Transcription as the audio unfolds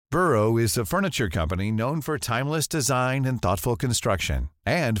Burrow is a furniture company known for timeless design and thoughtful construction,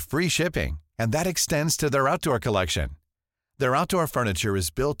 and free shipping, and that extends to their outdoor collection. Their outdoor furniture is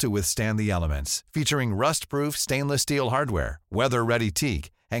built to withstand the elements, featuring rust-proof stainless steel hardware, weather-ready teak,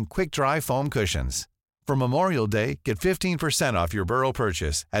 and quick-dry foam cushions. For Memorial Day, get 15% off your Burrow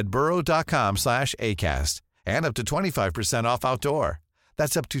purchase at burrow.com/acast, and up to 25% off outdoor.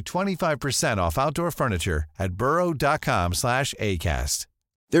 That's up to 25% off outdoor furniture at burrow.com/acast.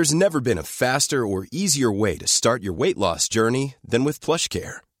 There's never been a faster or easier way to start your weight loss journey than with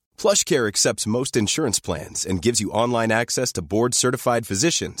PlushCare. PlushCare accepts most insurance plans and gives you online access to board-certified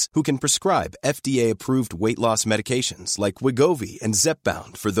physicians who can prescribe FDA-approved weight loss medications like Wegovy and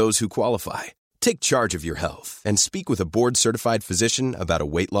Zepbound for those who qualify. Take charge of your health and speak with a board-certified physician about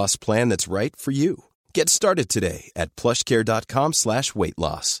a weight loss plan that's right for you. Get started today at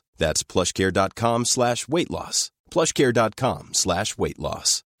plushcare.com/weightloss. That's plushcare.com/weightloss.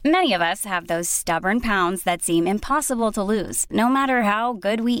 plushcare.com/weightloss. Many of us have those stubborn pounds that seem impossible to lose, no matter how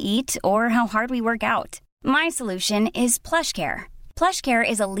good we eat or how hard we work out. My solution is PlushCare.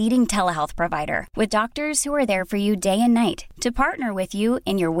 PlushCare is a leading telehealth provider with doctors who are there for you day and night to partner with you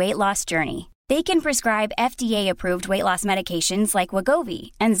in your weight loss journey. They can prescribe FDA-approved weight loss medications like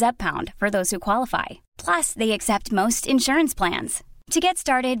Wegovy and Zepbound for those who qualify. Plus, they accept most insurance plans. To get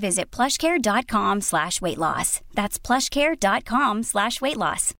started, visit plushcare.com/weightloss. That's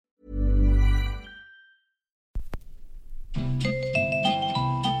plushcare.com/weightloss.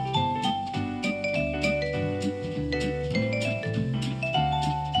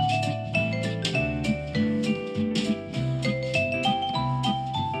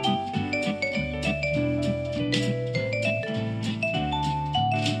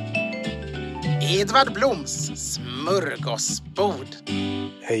 Edvard Bloms smörgåsbord.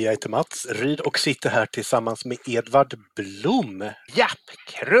 Hej, jag heter Mats Ryd och sitter här tillsammans med Edvard Blom. Japp,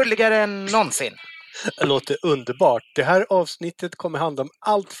 krulligare än någonsin. Det låter underbart. Det här avsnittet kommer handla om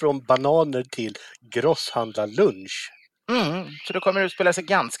allt från bananer till grosshandlarlunch. Så det kommer att spela sig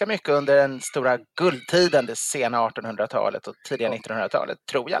ganska mycket under den stora guldtiden, det sena 1800-talet och tidiga 1900-talet,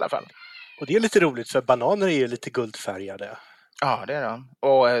 tror jag i alla fall. Och det är lite roligt för bananer är ju lite guldfärgade. Ja, det är de.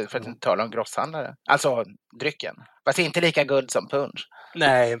 Och för att inte tala om grosshandlare. Alltså drycken. Fast inte lika guld som punch.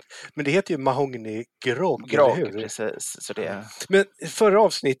 Nej, men det heter ju mahogny-grogg, Grogg, eller hur? precis. Så det... Men förra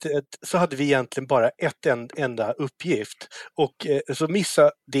avsnittet så hade vi egentligen bara enda uppgift. Och så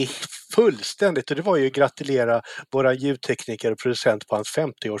missade det fullständigt. Och det var ju att gratulera våra ljudtekniker och producent på hans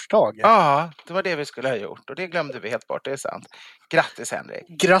 50-årsdag. Ja, det var det vi skulle ha gjort. Och det glömde vi helt bort, det är sant. Grattis, Henrik.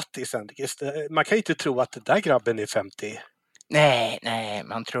 Grattis, Henrik. Man kan ju inte tro att den där grabben är 50. Nej,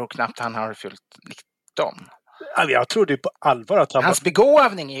 man tror knappt han har fyllt 19. Jag tror det på allvar att hans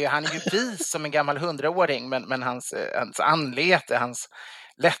begåvning är ju, han är ju vis som en gammal 100-åring, men hans anlete, hans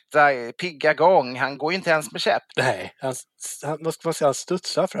lätta, pigga gång, han går ju inte ens med käpp. Nej, han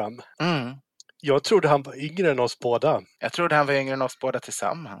studsar fram. Jag trodde han var yngre än oss båda. Jag trodde han var yngre än oss båda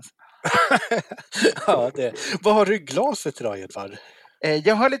tillsammans. Ja, Vad har du i glaset idag, Edvard?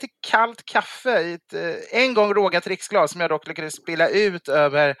 Jag har lite kallt kaffe i ett en gång rågat riksglas som jag dock lyckades spilla ut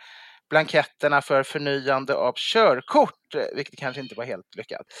över blanketterna för förnyande av körkort, vilket kanske inte var helt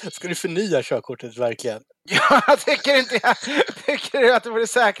lyckat. Ska du förnya körkortet verkligen? Ja, jag tycker att det vore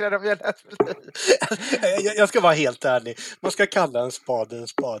säkrare om jag lät bli. Jag ska vara helt ärlig. Man ska kalla en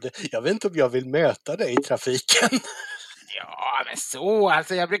spade. Jag vet inte om jag vill möta dig i trafiken. Ja, men så,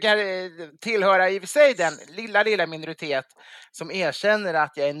 alltså jag brukar tillhöra i och för sig den lilla minoritet som erkänner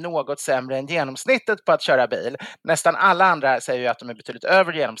att jag är något sämre än genomsnittet på att köra bil. Nästan alla andra säger ju att de är betydligt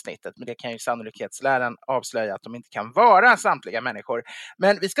över genomsnittet, men det kan ju sannolikhetsläran avslöja att de inte kan vara samtliga människor.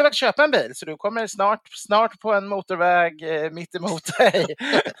 Men vi ska väl köpa en bil, så du kommer snart på en motorväg mitt emot dig.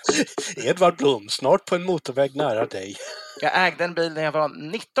 Edvard Blom, snart på en motorväg nära dig. Jag ägde en bil när jag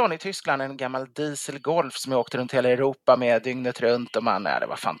var 19 i Tyskland, en gammal dieselgolf som jag åkte runt hela Europa med dygnet runt, och det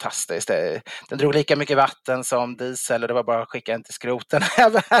var fantastiskt. Den drog lika mycket vatten som diesel och det var bara att skicka den till skroten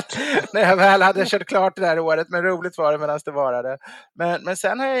när jag väl hade kört klart det här året, men roligt var det medan det varade. Men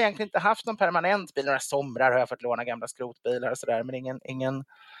sen har jag egentligen inte haft någon permanent bil. Några somrar har jag fått låna gamla skrotbilar och sådär, men ingen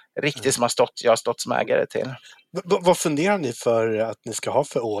riktigt som jag har stått som ägare till. Vad funderar ni för att ni ska ha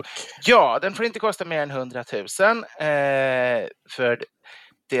för åk? Ja, den får inte kosta mer än 100 000 för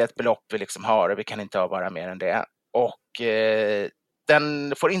det är ett belopp vi liksom har och vi kan inte ha bara mer än det. Och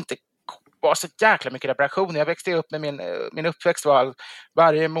den får inte vara så jäkla mycket reparationer. Jag växte upp med min uppväxt var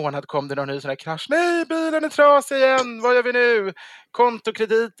varje månad kom det någon ny sån här krasch. Nej, bilen är trasig igen. Vad gör vi nu?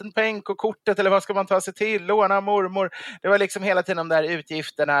 kontokrediten på NK-kortet eller vad ska man ta sig till? Låna mormor. Det var liksom hela tiden de där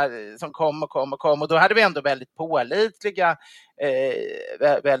utgifterna som kom och då hade vi ändå väldigt pålitliga,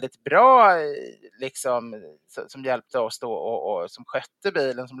 väldigt bra liksom, som hjälpte oss då och som skötte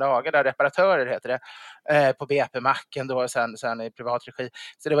bilen, som lagade, reparatörer heter det, på BP-macken då sen i privat regi.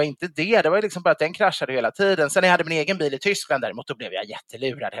 Så det var inte det var liksom bara att den kraschade hela tiden. Sen när jag hade min egen bil i Tyskland däremot, då blev jag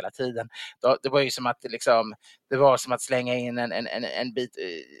jättelurad hela tiden. Det var ju som att liksom, det var som att slänga in en bit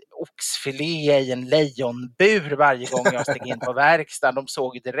oxfilé i en lejonbur varje gång jag steg in på verkstaden. De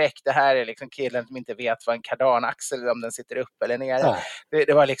såg ju direkt, det här är liksom killen som inte vet vad en kardanaxel, om den sitter upp eller ner.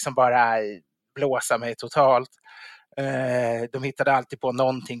 Det var liksom bara blåsa mig totalt. De hittade alltid på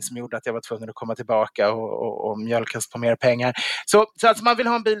någonting som gjorde att jag var tvungen att komma tillbaka och mjölkas på mer pengar. Så alltså man vill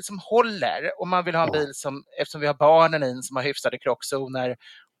ha en bil som håller, och man vill ha en bil som, eftersom vi har barnen in, som har hyfsade krockzoner,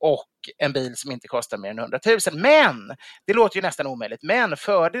 och en bil som inte kostar mer än 100 000. Men, det låter ju nästan omöjligt, men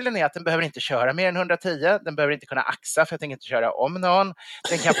fördelen är att den behöver inte köra mer än 110. Den behöver inte kunna axa, för jag tänker inte köra om någon.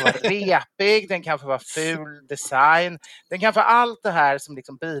 Den kan få vara repig, den kan få vara ful design. Den kan få allt det här som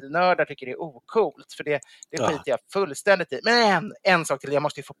liksom bilnördar tycker är ocoolt, för det skiter jag fullständigt i. Men en sak till, jag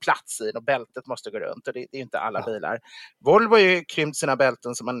måste ju få plats i, och bältet måste gå runt, och det är ju inte alla bilar. Volvo har ju krympt sina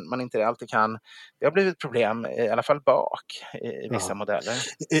bälten så man inte alltid kan. Det har blivit ett problem, i alla fall bak i vissa modeller.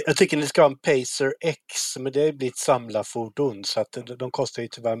 Jag tycker ni ska ha en Pacer X, men det blir ett samlarfordon, så att de kostar ju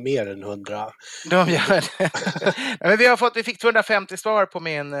tyvärr mer än 100. De gör det. Men vi fick 250 svar på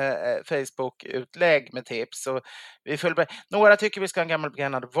min Facebook-utlägg med tips. Och några tycker vi ska ha en gammal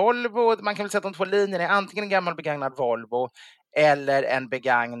begagnad Volvo. Man kan väl säga att de två linjerna är antingen en gammal begagnad Volvo eller en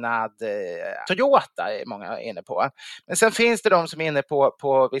begagnad Toyota, är många inne på. Men sen finns det de som är inne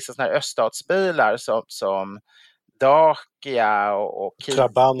på vissa såna här öststatsbilar som Dacia och Kia.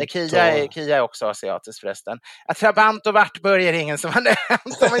 Trabant. Kia är också asiatisk förresten. Trabant och Wartburg är ingen som har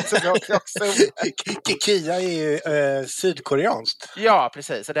nämnt. De är inte så bra också. Kia är ju sydkoreanskt. Ja,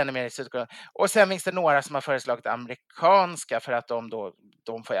 precis. Så den är mer i Sydkorea. Och sen finns det några som har föreslagit amerikanska, för att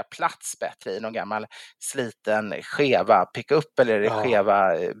de får plats bättre i någon gammal sliten skeva pickup eller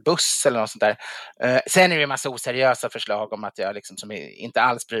skeva buss eller något sånt där. Sen är det en massa oseriösa förslag om att jag liksom som inte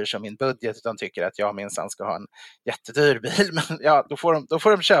alls bryr sig om min budget, utan tycker att jag minsann ska ha en jättedyr bil. Men ja, då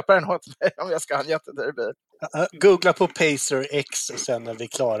får de köpa den åt mig om jag ska ha en jättedyr bil. Googla på Pacer X sen när vi är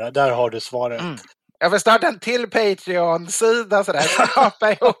klara. Där har du svaret. Jag får starta en till Patreon-sida sådär.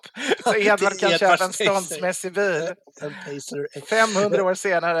 Skapa ihop så Edvard kan köpa en ståndsmässig bil. 500 år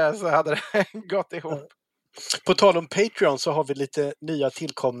senare så hade det gått ihop. På tal om Patreon så har vi lite nya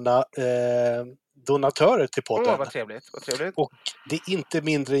tillkomna donatörer till podden. Vad trevligt. Och det är inte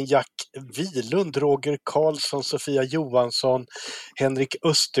mindre än Jack Wilund, Roger Karlsson, Sofia Johansson, Henrik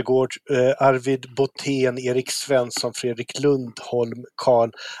Östergård, Arvid Botén, Erik Svensson, Fredrik Lundholm, Karl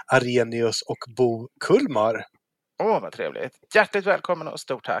Arrhenius och Bo Kullmar. Vad trevligt. Hjärtligt välkommen och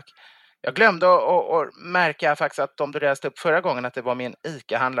stort tack. Jag glömde att märka faktiskt att de du läste upp förra gången, att det var min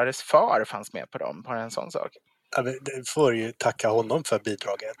ICA-handlares far fanns med på dem. Har en sån sak? Ja, det får ju tacka honom för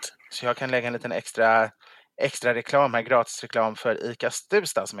bidraget. Så jag kan lägga en liten extra reklam här, gratis reklam för ICA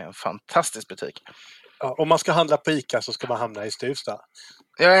Stuvsta, som är en fantastisk butik. Ja, om man ska handla på ICA så ska man hamna i Stuvsta.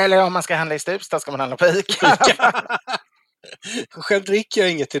 Ja, eller om man ska handla i Stuvsta ska man handla på ICA. Själv dricker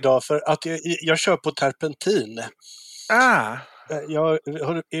jag inget idag för att jag kör på terpentin. Jag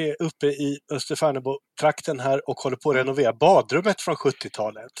är uppe i Österfärnebo-trakten här och håller på att renovera badrummet från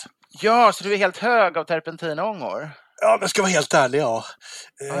 70-talet. Ja, så du är helt hög av terpentinångor? Ja, men ska vara helt ärlig, ja.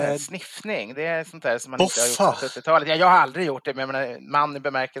 Sniffning, det är sånt där som man inte har gjort sedan 70-talet. Jag har aldrig gjort det, men man i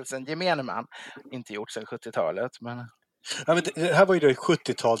bemärkelsen gemene man. Inte gjort sedan 70-talet, men... Ja, men det här var ju då ett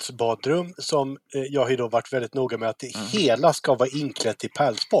 70-talsbadrum som jag har ju då varit väldigt noga med att det hela ska vara inklätt i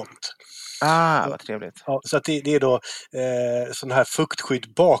pärlspont. Vad trevligt. Ja, så att det är då sån här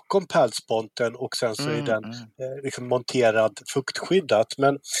fuktskydd bakom pärlsponten och sen så är den liksom monterad fuktskyddat.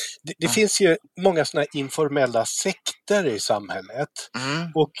 Men det finns ju många såna här informella sekter i samhället.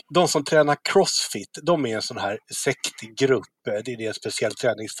 Och de som tränar crossfit, de är en sån här sektgrupp. Det är en speciell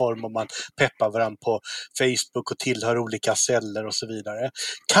träningsform om man peppar varandra på Facebook och tillhör olika celler och så vidare.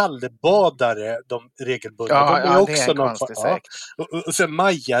 Kallbadare, de regelbundna, de är också det är en konstig sekt. Och sen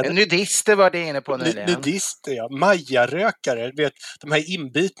Maja... Nudister var det inne på nyligen. Nudister, ja. Maja-rökare, vet, de här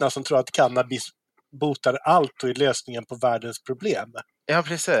inbitna som tror att cannabis botar allt och är lösningen på världens problem. Ja,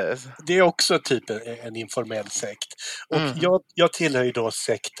 precis. Det är också typ en informell sekt. Och jag tillhör ju då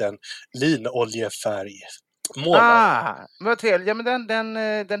sekten linoljefärg. Vad trevligt. Ja, men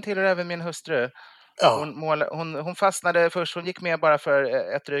den tillhör även min hustru. Ja. Hon fastnade först, hon gick med bara för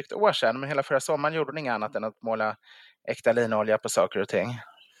ett drygt år sedan, men hela förra sommaren gjorde hon inget annat än att måla äkta linolja på saker och ting.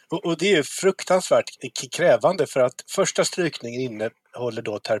 Och det är ju fruktansvärt krävande för att första strykningen innehåller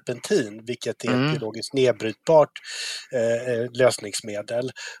då terpentin, vilket är ett biologiskt nedbrytbart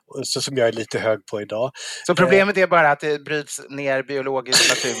lösningsmedel, så som jag är lite hög på idag. Så problemet är bara att det bryts ner biologiskt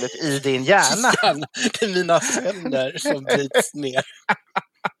naturligt i din hjärna? Det är mina celler som bryts ner.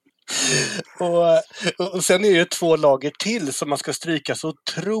 Och sen är det 2 lager till som man ska stryka så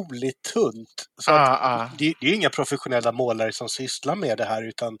otroligt tunt. Så det är inga professionella målare som sysslar med det här,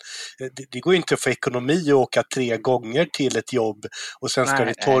 utan det går inte att få ekonomi att åka 3 gånger till ett jobb och sen ska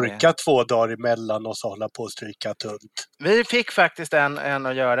det torka 2 dagar emellan och så hålla på att stryka tunt. Vi fick faktiskt en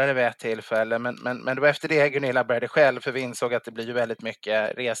att göra det vid ett tillfälle, men det var efter det Gunilla började själv, för vi insåg att det blir ju väldigt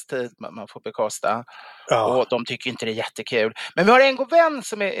mycket restid man får bekosta. Och de tycker inte det är jättekul. Men vi har en god vän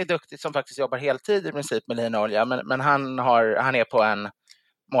som är duktig, som faktiskt jobbar heltid i princip med linolja, men han är på en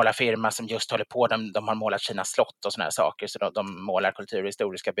målarfirma som just håller på, de har målat Kina slott och såna här saker, så de målar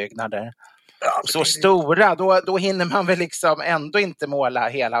kulturhistoriska byggnader. Så stora, då hinner man väl liksom ändå inte måla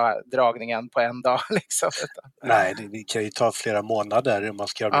hela dragningen på en dag liksom. Nej, det kan ju ta flera månader om man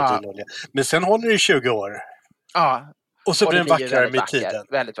ska göra med linolja. Men sen håller det 20 år. Ja. Och så blir den vackrare med tiden.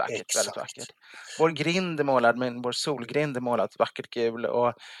 Väldigt vackert, väldigt vackert. Vår grind är målad, men vår solgrind är målad vackert gul,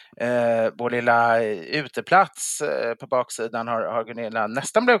 och vår lilla uteplats på baksidan har Gunilla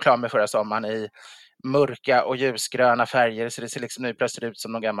nästan blev klar med förra sommaren i mörka och ljusgröna färger, så det ser liksom nu plötsligt ut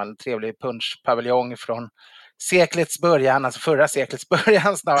som någon gammal trevlig punschpaviljong från seklets början, alltså förra seklets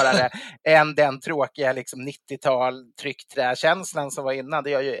början snarare, än den tråkiga liksom 90-tal tryckträkänslan som var innan. Det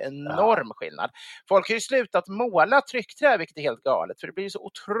gör ju enorm skillnad. Folk har ju slutat måla tryckträ, vilket är helt galet, för det blir ju så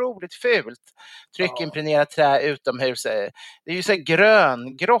otroligt fult. Tryckimpregnerat trä utomhus, det är ju så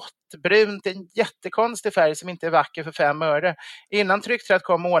grått, brunt, en jättekonstig färg som inte är vacker för 5 öre. Innan tryckträet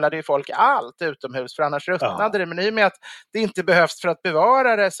kom målade ju folk allt utomhus, för annars ruttnade det. Men i och med att det inte behövs för att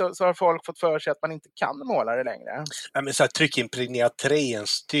bevara det, så har folk fått för sig att man inte kan måla det längre. Ja, men så här, tryckimpregnerat trä är en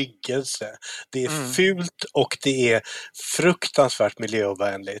styggelse. Det är fult och det är fruktansvärt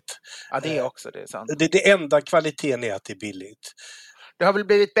miljöovänligt. Ja, det är också, det är sant. Det enda kvaliteten är att det är billigt. Det har väl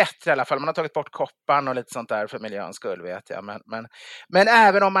blivit bättre i alla fall. Man har tagit bort kopparn och lite sånt där för miljöns skull, vet jag. Men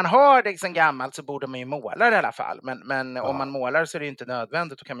även om man har det liksom gammalt, så borde man ju måla det i alla fall. Men om man målar så är det inte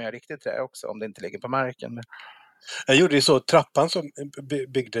nödvändigt. Då kan man göra riktigt trä också, om det inte ligger på marken. Jag gjorde ju så, trappan som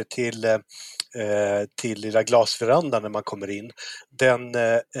byggde till lilla glasverandan när man kommer in, den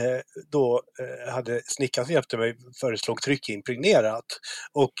då hade snickaren som hjälpte mig föreslog tryckimpregnerat,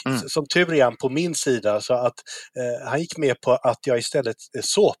 och som tur är han på min sida, så att han gick med på att jag istället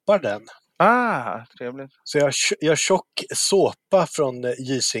såpar den. Trevligt. Så jag gör tjock såpa från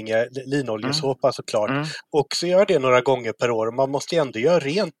Gysinge, linoljesåpa såklart. Och så gör det några gånger per år, och man måste ändå göra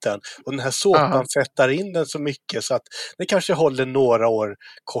rent den. Och den här såpan fettar in den så mycket så att den kanske håller några år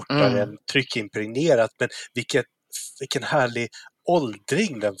kortare än tryckimpregnerat. Men vilken härlig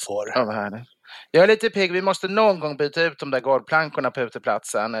åldring den får. Ja, vad härligt. Jag är lite pigg, vi måste någon gång byta ut de där golvplankorna på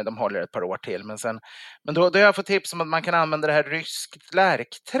uteplatsen. De håller ett par år till, men då har jag fått tips om att man kan använda det här ryskt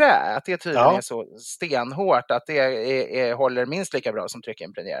lärkträ, att det tydligen är så stenhårt att det håller minst lika bra som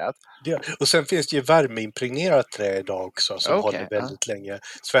tryckimpregnerat. Och sen finns det ju värmeimpregnerat trä idag också som håller väldigt länge.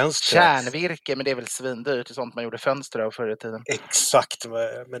 Svenskt trä. Kärnvirke, men det är väl svindyrt, det är sånt man gjorde fönster av förr i tiden. Exakt,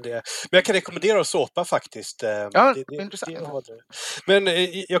 men jag kan rekommendera att såpa faktiskt. Ja, det intressant. Men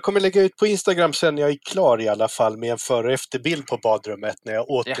jag kommer lägga ut på Instagram sen jag är klar i alla fall med en före- och efterbild på badrummet när jag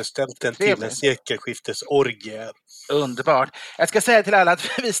återställt den till en sekelskiftesorgie. Underbart. Jag ska säga till alla att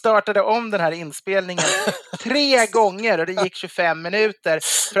vi startade om den här inspelningen 3 gånger och det gick 25 minuter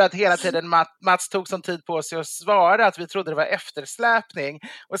för att hela tiden Mats tog sån tid på sig att svara att vi trodde det var eftersläpning.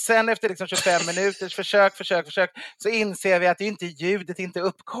 Och sen efter liksom 25 minuters försök så inser vi att det är inte ljudet, inte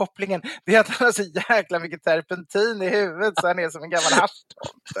uppkopplingen. Det är att han har så jäkla mycket terpentin i huvudet så han är som en gammal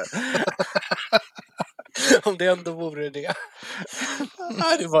haschtomte. Om det ändå vore det.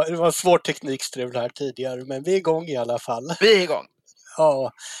 Det var svår teknikstrul här tidigare, men vi är igång i alla fall. Vi är igång.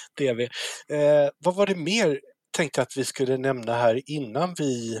 Ja, det är vi. Vad var det mer tänkte att vi skulle nämna här innan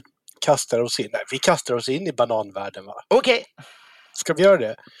vi kastar oss in? Nej, vi kastar oss in i bananvärlden, va? Okej. Ska vi göra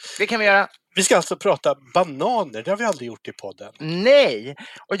det? Det kan vi göra. Vi ska alltså prata bananer, det har vi aldrig gjort i podden. Nej,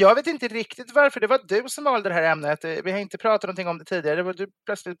 och jag vet inte riktigt varför. Det var du som valde det här ämnet. Vi har inte pratat någonting om det tidigare. Det var du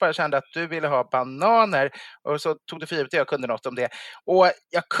plötsligt bara kände att du ville ha bananer. Och så tog du för givet att jag kunde något om det. Och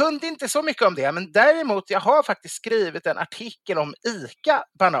jag kunde inte så mycket om det. Men däremot, jag har faktiskt skrivit en artikel om ICA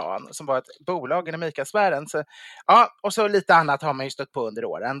Banan. Som var ett bolag inom ICA-sfären. Så, ja, och så lite annat har man ju stött på under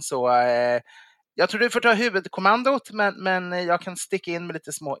åren. Så Jag tror du får ta huvudkommandot, men jag kan sticka in med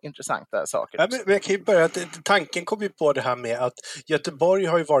lite små intressanta saker. Ja, men jag kan ju börja, tanken kom ju på det här med att Göteborg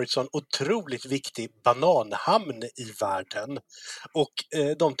har ju varit så en otroligt viktig bananhamn i världen. Och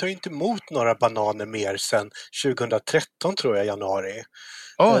de tar ju inte emot några bananer mer sedan 2013 tror jag, januari.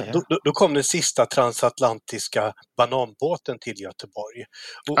 Då kom den sista transatlantiska bananbåten till Göteborg.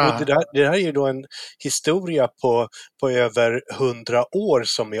 Och det här är ju då en historia på över 100 år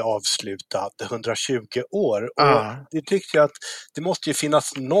som är avslutad, 120 år. Och det tyckte jag att det måste ju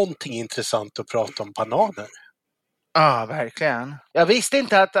finnas någonting intressant att prata om bananer. Ja, verkligen. Jag visste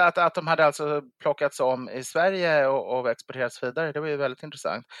inte att de hade alltså plockats om i Sverige och exporterats vidare. Det var ju väldigt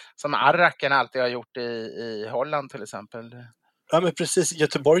intressant. Som Arraken alltid har gjort i Holland till exempel. Ja, men precis.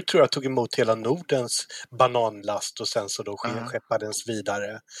 Göteborg tror jag tog emot hela Nordens bananlast och sen så då skeppades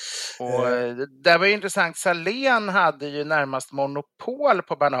vidare. Och det var ju intressant. Salén hade ju närmast monopol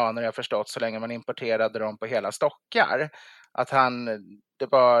på bananer, jag förstått, så länge man importerade dem på hela stockar.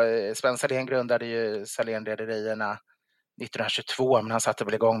 Sven Salén grundade ju Salénrederierna 1922, men han satte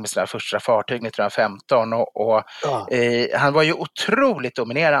väl igång med sina första fartyg 1915 och han var ju otroligt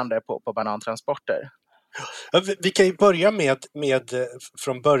dominerande på banantransporter. Ja, vi kan ju börja med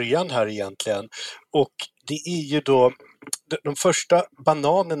från början här egentligen, och det är ju då de första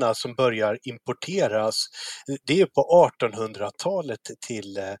bananerna som börjar importeras, det är på 1800-talet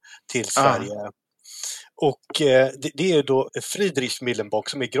till Sverige. Och det är då Friedrich Millenbock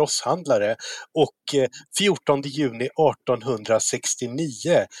som är grosshandlare, och 14 juni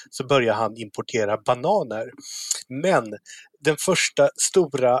 1869 så börjar han importera bananer. Men den första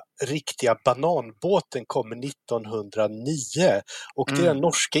stora riktiga bananbåten kommer 1909, och det är den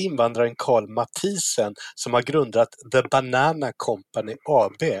norska invandraren Karl Mathisen som har grundat The Banana Company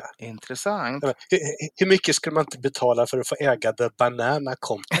AB. Intressant. Hur mycket skulle man inte betala för att få äga The Banana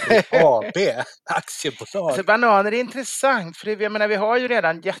Company AB, aktiebolag? Alltså, bananer är intressant, för jag menar, vi har ju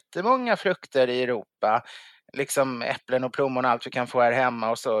redan jättemånga frukter i Europa. Liksom äpplen och plommon och allt vi kan få här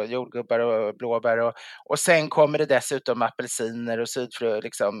hemma, och så jordgubbar och blåbär och sen kommer det dessutom apelsiner och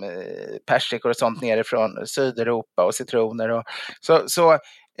persikor och sånt nerifrån Sydeuropa och citroner och så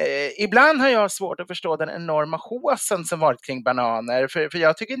ibland har jag svårt att förstå den enorma håsen som varit kring bananer, för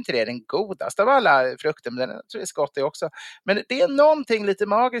jag tycker inte det är den godaste av alla frukter, men den tror jag är gott det också. Men det är någonting lite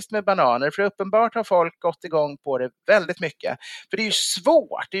magiskt med bananer, för uppenbart har folk gått igång på det väldigt mycket. För det är ju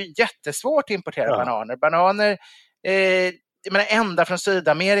svårt, det är ju jättesvårt att importera bananer. Bananer, jag menar, ända från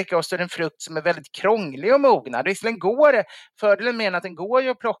Sydamerika, och så är det en frukt som är väldigt krånglig att mogna. Visserligen går det, fördelen med att den går ju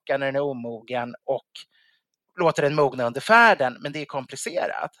att plocka när den är omogen och låter den mogna under färden, men det är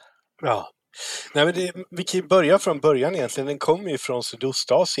komplicerat. Ja. Nej, men vi kan ju börja från början egentligen. Den kommer ju från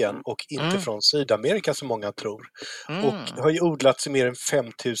Sydostasien och inte från Sydamerika som många tror. Och har ju odlats i mer än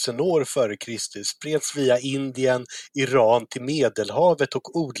 5000 år före Kristus. Spreds via Indien, Iran till Medelhavet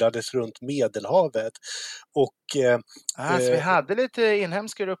och odlades runt Medelhavet. Och så vi hade lite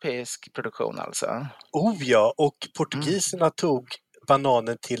inhemsk europeisk produktion alltså? Ja, och portugiserna tog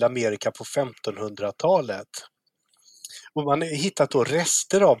bananen till Amerika på 1500-talet. Och man har hittat då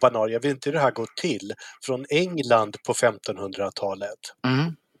rester av bananer, jag vet inte hur det här går till, från England på 1500-talet.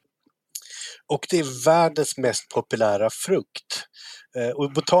 Och det är världens mest populära frukt.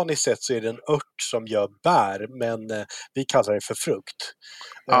 Och botaniskt sett så är det en ört som gör bär, men vi kallar det för frukt.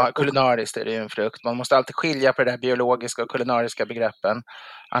 Ja, kulinariskt är det ju en frukt. Man måste alltid skilja på det där biologiska och kulinariska begreppen.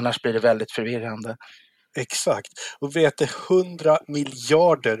 Annars blir det väldigt förvirrande. Exakt. Och vi äter 100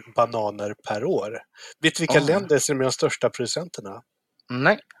 miljarder bananer per år. Vet du vilka länder som är de största producenterna?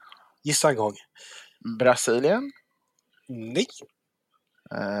 Nej. Gissa en gång. Brasilien? Nej.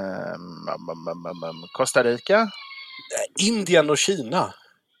 Costa Rica? Indien och Kina.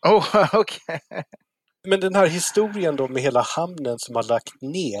 Okej. Men den här historien då med hela hamnen som har lagt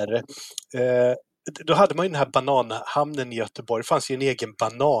ner, då hade man ju den här bananhamnen i Göteborg. Det fanns ju en egen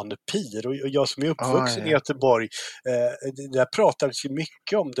bananpir, och jag som är uppvuxen i Göteborg, där pratades ju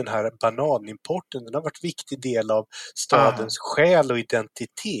mycket om den här bananimporten. Den har varit en viktig del av stadens själ och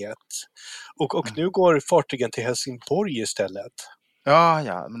identitet. Och nu går fartygen till Helsingborg istället.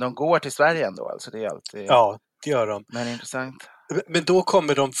 Ja, men de går till Sverige ändå, alltså det är alltid... Ja, det gör de. Men intressant. Men då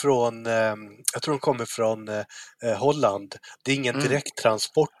kommer de från, jag tror de kommer från Holland. Det är ingen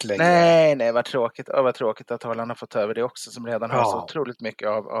direkttransport längre. Nej, vad tråkigt att Holland har fått över det också, som redan har så otroligt mycket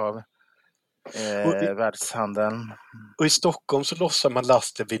av världshandeln. Och i Stockholm så lossar man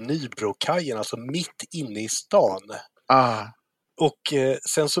lasten vid Nybrokajen, alltså mitt inne i stan. Och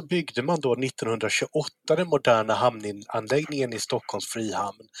sen så byggde man då 1928 den moderna hamnanläggningen i Stockholms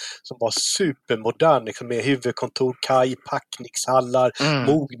frihamn som var supermodern, liksom med huvudkontor, kaj, packningshallar,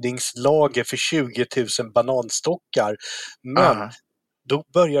 mogningslager för 20 000 bananstockar. Men då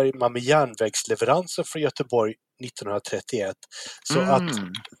började man med järnvägsleveranser från Göteborg 1931. Så att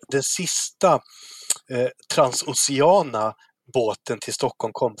den sista transoceana båten till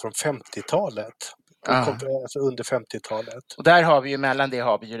Stockholm kom från 50-talet. Alltså under 50-talet. Och där har vi ju, mellan det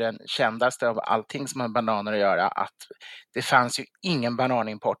har vi ju den kändaste av allting som har med bananer att göra, att det fanns ju ingen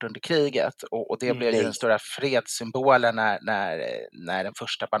bananimport under kriget och det blev ju den stora fredssymbolen när den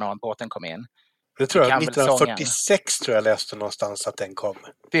första bananbåten kom in. Det tror jag 1946 tror jag läste någonstans att den kom.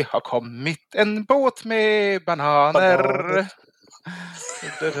 Det har kommit en båt med bananer.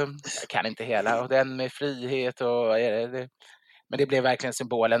 Jag kan inte hela, och den med frihet och men det blev verkligen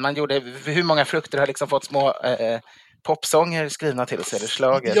symbolen. Man gjorde, hur många frukter har liksom fått små popsånger skrivna till sig eller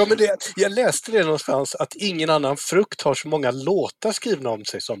slaget? Ja, men jag läste det någonstans att ingen annan frukt har så många låtar skrivna om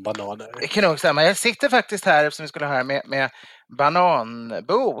sig som bananer. Det kan nog stämma. Jag sitter faktiskt här, som vi skulle höra, med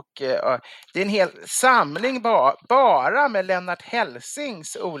bananbok. Det är en hel samling bara med Lennart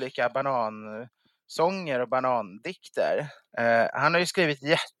Hellsings olika banansånger och banandikter. Han har ju skrivit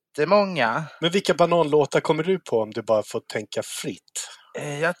jättemånga. Men vilka bananlåtar kommer du på om du bara får tänka fritt?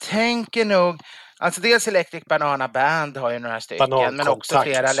 Jag tänker nog, alltså dels Electric Banana Band har ju några stycken, men också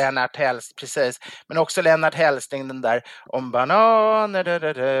flera Lennart Hellsting, precis. Men också Lennart Hellsting, den där om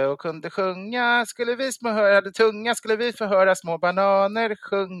bananer och kunde sjunga, skulle vi små hörde tunga, skulle vi få höra små bananer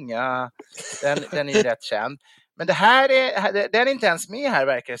sjunga. Den är ju rätt känd. Men den är inte ens med här,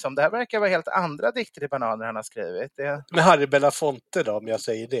 verkar det som. Det här verkar vara helt andra dikter i bananer han har skrivit. Men Harry Belafonte då, om jag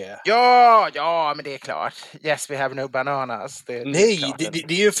säger det? Ja, men det är klart. Yes, we have no bananas. Det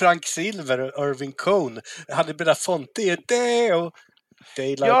är ju Frank Silver och Irving Cohn. Harry Belafonte är det och...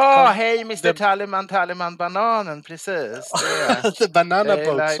 hej Mr. Tallyman bananen, precis. The Banana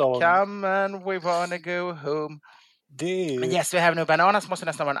Boat Song. Come and we wanna go home. Men Yes, we have no bananas måste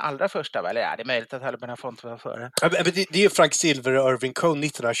nästan vara den allra första, eller? Ja, det är möjligt att Harry Belafonte var före. Det är Frank Silver och Irving Cohn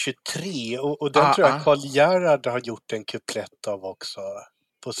 1923 och den tror jag Karl Gerhard har gjort en kuplett av också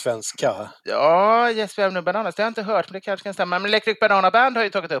på svenska. Ja, Yes, we have no bananas, det har jag inte hört, men det kanske kan stämma. Men Electric Banana Band har ju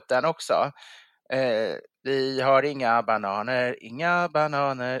tagit upp den också. Vi har inga bananer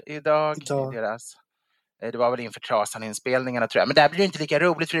idag. Det var väl inför Trasan-inspelningarna, tror jag. Men där blir det inte lika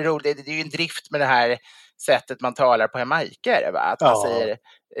roligt, för det är ju en drift med det här sättet man talar på Jamaica, va? Att man säger,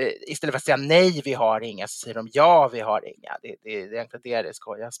 istället för att säga nej, vi har inga, så säger de ja, vi har inga. Det är egentligen det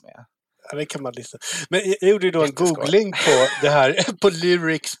skojas med. Ja, det kan man lyssna. Men jag gjorde ju då en googling på det här på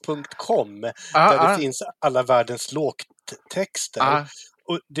lyrics.com där det finns alla världens låttexter.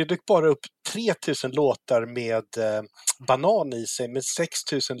 Och det dök bara upp 3000 låtar med banan i sig, med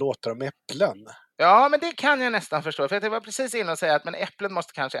 6000 låtar om äpplen. Ja, men det kan jag nästan förstå. För det var precis innan att säga att men äpplen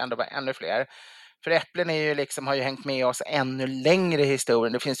måste kanske ändå vara ännu fler. För äpplen är ju liksom, har ju hängt med oss ännu längre i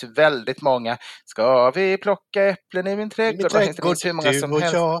historien. Det finns ju väldigt många. Ska vi plocka äpplen i min trädgård? Det finns hur många som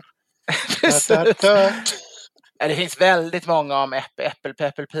helst. Det finns väldigt många om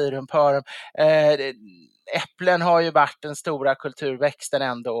äppel, pyrum, parum. Äpplen har ju varit den stora kulturväxten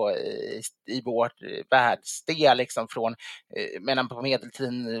ändå i vårt världsdel liksom från, medan på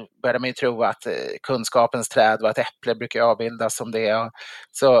medeltiden började man ju tro att kunskapens träd var ett äpple, brukar avbildas som det.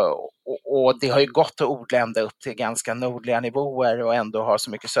 Och det har ju gått att odla ända upp till ganska nordliga nivåer och ändå har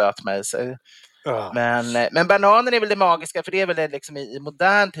så mycket sötma i sig. Men bananen är väl det magiska, för det är väl det liksom i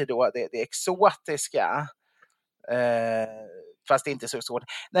modern tid då, det exotiska. Fast det är inte så svårt.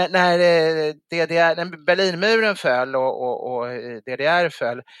 När Berlinmuren föll och DDR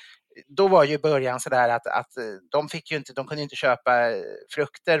föll, då var ju början sådär att de kunde ju inte köpa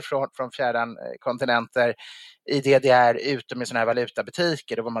frukter från fjärran kontinenter i DDR utom i sådana här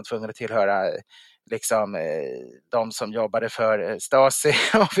valutabutiker. Då var man tvungen att tillhöra liksom de som jobbade för Stasi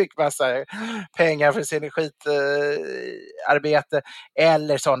och fick massa pengar för sin skitarbete,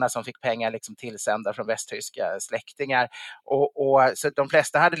 eller sådana som fick pengar liksom tillsända från västtyska släktingar. Och så de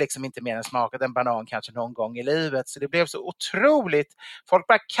flesta hade liksom inte mer än smakat en banan kanske någon gång i livet, så det blev så otroligt, folk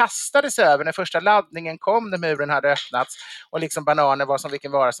bara kastade sig över när första laddningen kom, när muren hade öppnats och liksom bananer var som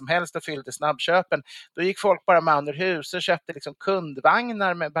vilken vara som helst och fyllde snabbköpen. Då gick folk bara man ur hus och köpte liksom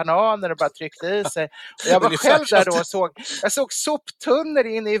kundvagnar med bananer och bara tryckte i sig. Och jag var själv där då och såg soptunnor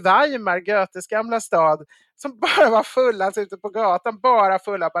in i Weimar, Goethes gamla stad, som bara var fulla, alltså ute på gatan, bara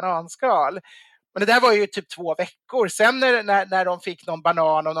fulla bananskal. Men det där var ju typ 2 veckor. Sen när de fick någon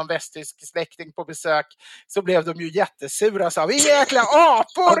banan och någon västtysk släkting på besök så blev de ju jättesura och sa vi är jäkla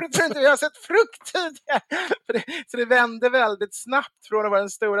apor, tror inte vi har sett frukt tidigare. Så det vände väldigt snabbt från att vara den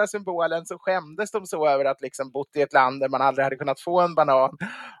stora symbolen, så skämdes de så över att liksom bott i ett land där man aldrig hade kunnat få en banan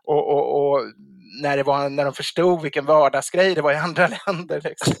och när de förstod vilken vardagsgrej det var i andra länder.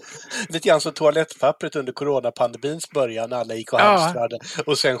 Liksom. Lite grann som toalettpappret under coronapandemins början, alla gick och hamstrade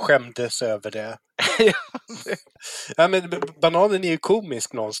och sen skämdes över det. Ja, men bananen är ju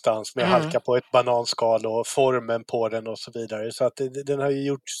komisk någonstans med halka på ett bananskal och formen på den och så vidare. Så att den har ju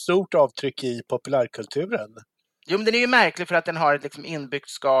gjort stort avtryck i populärkulturen. Jo, men den är ju märklig för att den har ett liksom inbyggt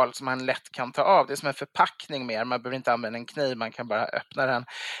skal som man lätt kan ta av. Det är som en förpackning mer. Man behöver inte använda en kniv, man kan bara öppna den.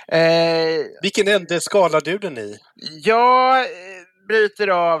 Vilken ände skalar du den i? Jag bryter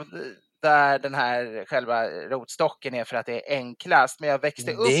av där den här själva rotstocken är för att det är enklast. Men jag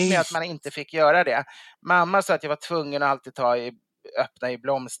växte upp med att man inte fick göra det. Mamma sa att jag var tvungen att alltid öppna i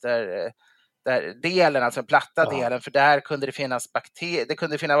blomster... delen, alltså den platta delen, för där kunde det finnas bakterier, det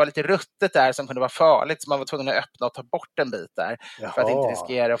kunde vara lite ruttet där som kunde vara farligt, så man var tvungen att öppna och ta bort en bit där. Jaha. För att inte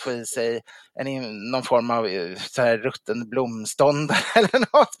riskera att få i sig någon form av så här rutten blomstånd eller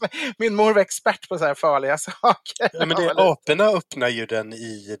något. Min mor var expert på så här farliga saker. Ja, men aporna öppnar ju den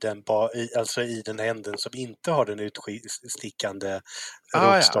i den änden som inte har den utstickande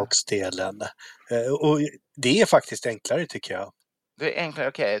rotstocksdelen. Och det är faktiskt enklare, tycker jag. Det är enklare,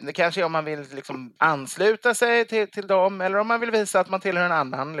 okej. Det kanske är om man vill liksom ansluta sig till dem, eller om man vill visa att man tillhör en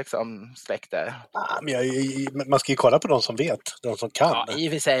annan liksom släkte. Men man ska ju kolla på de som vet, de som kan. Ja, i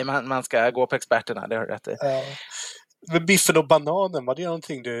och för sig, man ska gå på experterna, det har du rätt i. Men biffen och bananen, var det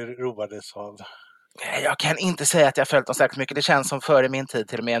någonting du roades av? Jag kan inte säga att jag följt dem särskilt mycket. Det känns som före min tid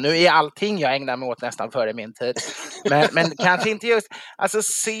till och med. Nu är allting jag ägnar mig åt nästan före min tid. Men kanske inte just... Alltså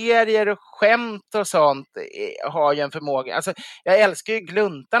serier och skämt och sånt har ju en förmåga. Alltså, jag älskar ju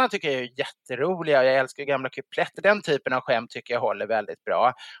gluntarna, tycker jag är jätteroliga. Jag älskar ju gamla kupletter. Den typen av skämt tycker jag håller väldigt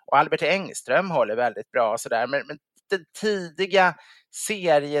bra. Och Albert Engström håller väldigt bra. Sådär. Men den tidiga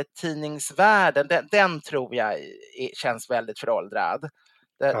serietidningsvärlden, den tror jag känns väldigt föråldrad.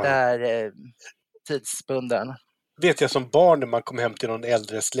 Där tidsbunden. Vet jag som barn när man kom hem till någon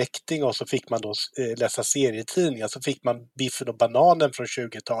äldre släkting och så fick man då läsa serietidningar, så fick man biffen och bananen från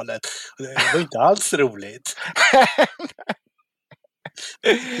 20-talet. Det var inte alls roligt.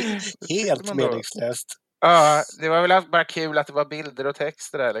 Helt meningslöst. Ja, det var väl bara kul att det var bilder och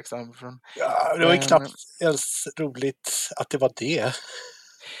texter där liksom. Ja, det var ju knappt ens roligt att det var det.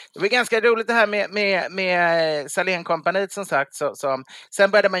 Det var ganska roligt det här med Salénkompaniet som sagt.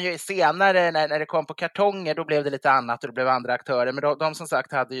 Sen började man ju senare när det kom på kartonger, då blev det lite annat och det blev andra aktörer. Men de som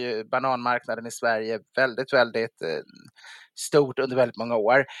sagt hade ju bananmarknaden i Sverige väldigt, väldigt stort under väldigt många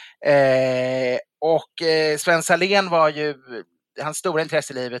år. Och Sven Salén var ju... Hans stora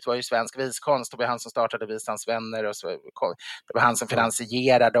intresse i livet var ju svensk viskonst. Det var han som startade Visans vänner och så, det var han som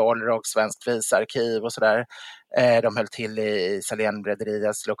finansierade Olrogs svensk visarkiv och sådär. De höll till i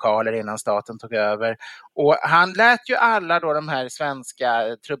Salénbrederias lokaler innan staten tog över. Och han lät ju alla då de här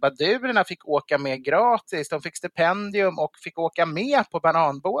svenska trubadurerna fick åka med gratis. De fick stipendium och fick åka med på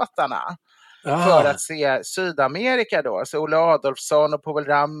bananbåtarna. För att se Sydamerika då. Så Olle Adolfsson och Povel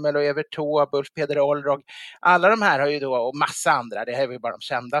Ramel och Evert Taube, Ulf Peder Olrog. Alla de här har ju då, och massa andra, det här var ju bara de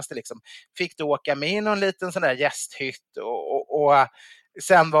kändaste liksom, fick då åka med i någon liten sån där gästhytt och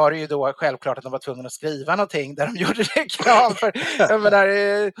sen var det ju då självklart att de var tvungna att skriva någonting där de gjorde reklam för, jag menar,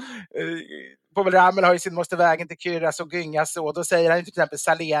 Povel Ramel har ju sin Måste vägen till Kyrras och Gyngas, och då säger han till exempel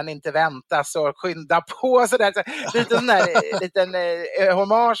Salén inte väntas och skynda på sådär. Liten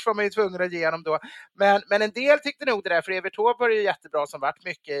hommage var man ju tvungen att ge honom då. Men en del tyckte nog det där, för Evert Taube var det ju jättebra som varit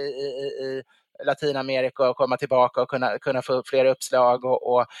mycket i Latinamerika och komma tillbaka och kunna få upp fler uppslag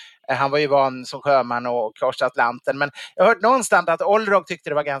och han var ju van som sjöman och korsa Atlanten. Men jag har hört någonstans att Olrog tyckte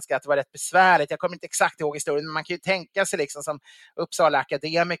det var rätt besvärligt. Jag kommer inte exakt ihåg historien, men man kan ju tänka sig liksom som Uppsala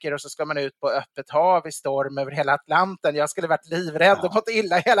akademiker och så ska man ut på öppet hav i storm över hela Atlanten. Jag skulle varit livrädd och fått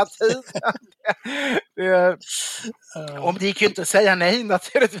illa hela tiden. Om det gick ju inte att säga nej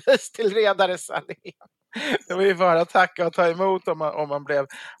naturligtvis till redare Salén. Det var ju bara att tacka och ta emot om man blev,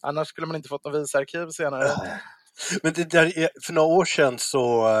 annars skulle man inte fått någon visarkiv senare. Men det där, för några år sedan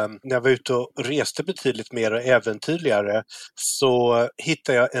så när jag var ute och reste betydligt mer och äventyrligare, så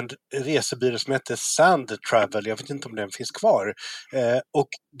hittade jag en resebyrå som heter Sand Travel. Jag vet inte om den finns kvar. Och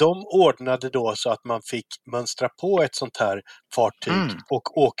de ordnade då så att man fick mönstra på ett sånt här fartyg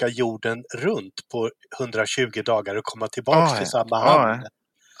och åka jorden runt på 120 dagar och komma tillbaka till samma hamn.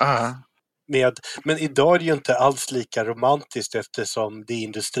 Men idag är det ju inte alls lika romantiskt eftersom det är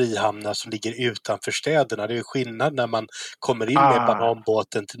industrihamnar som ligger utanför städerna. Det är ju skillnad när man kommer in med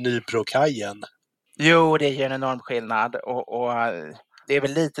bananbåten till Nybrokajen. Jo, det är ju en enorm skillnad och det är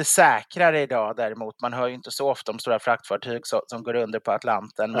väl lite säkrare idag däremot. Man hör ju inte så ofta om stora fraktfartyg som går under på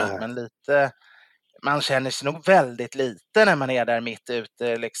Atlanten, men lite, man känner sig nog väldigt lite när man är där mitt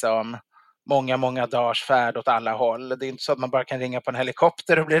ute liksom. Många dagars färd åt alla håll. Det är inte så att man bara kan ringa på en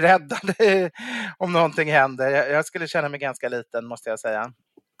helikopter och bli räddad om någonting händer. Jag skulle känna mig ganska liten, måste jag säga.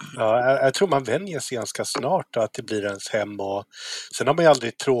 Ja, jag tror man vänjer sig ganska snart att det blir ens hem. Och sen har man ju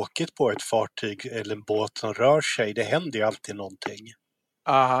aldrig tråkigt på ett fartyg eller en båt som rör sig. Det händer ju alltid någonting.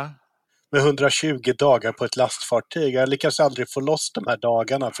 Aha. Med 120 dagar på ett lastfartyg. Jag lyckas aldrig få loss de här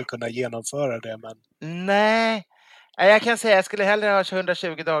dagarna för att kunna genomföra det. Men... Nej, jag kan säga jag skulle hellre ha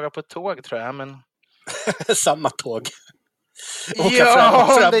 120 dagar på ett tåg, tror jag. Men... Samma tåg. Det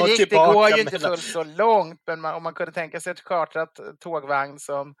går ju inte fullt så långt. Men om man kunde tänka sig ett chartrat tågvagn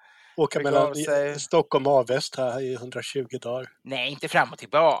som åka mellan Stockholm och Avest här i 120 dagar. Nej, inte fram och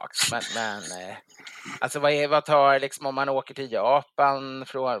tillbaks. Men alltså vad tar liksom om man åker till Japan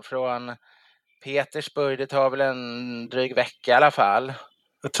från Petersburg? Det tar väl en dryg vecka i alla fall.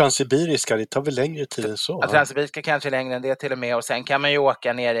 Transsibiriska, det tar väl längre tid än så? Ja, Transsibiriska kanske längre än det till och med. Och sen kan man ju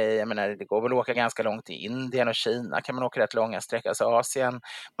åka ner i, jag menar, det går väl att åka ganska långt i Indien och Kina. Kan man åka rätt långa sträckor, alltså Asien.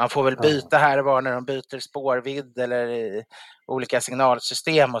 Man får väl byta här och var när de byter spårvidd eller i olika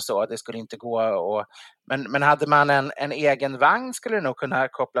signalsystem och så. Det skulle inte gå. Men hade man en egen vagn skulle det nog kunna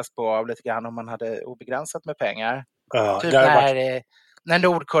kopplas på av lite grann om man hade obegränsat med pengar. Ja, typ när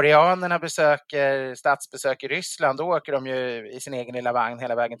nordkoreanerna statsbesöker Ryssland, då åker de ju i sin egen lilla vagn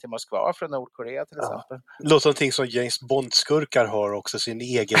hela vägen till Moskva från Nordkorea till exempel. Det låter någonting som James Bond-skurkar har också, sin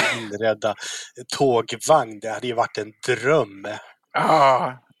egen inredda tågvagn. Det hade ju varit en dröm.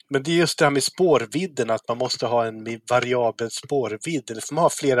 Ja. Men det är just det här med spårvidden, att man måste ha en variabel spårvidd. Eller får man ha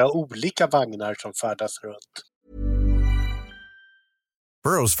flera olika vagnar som färdas runt.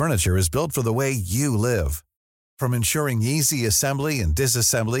 Burrow's furniture is built for the way you live. From ensuring easy assembly and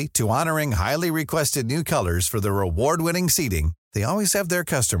disassembly to honoring highly requested new colors for their award-winning seating, they always have their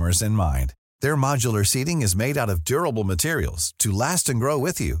customers in mind. Their modular seating is made out of durable materials to last and grow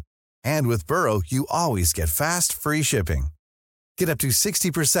with you. And with Burrow, you always get fast, free shipping. Get up to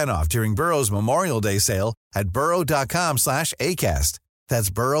 60% off during Burrow's Memorial Day sale at burrow.com/ACAST. That's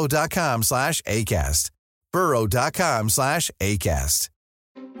burrow.com/ACAST. burrow.com/ACAST.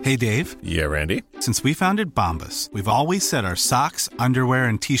 Hey, Dave. Yeah, Randy. Since we founded Bombas, we've always said our socks, underwear,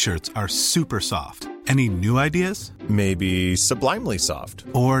 and T-shirts are super soft. Any new ideas? Maybe sublimely soft.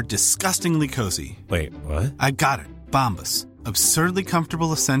 Or disgustingly cozy. Wait, what? I got it. Bombas. Absurdly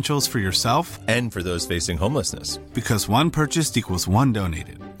comfortable essentials for yourself and for those facing homelessness. Because one purchased equals one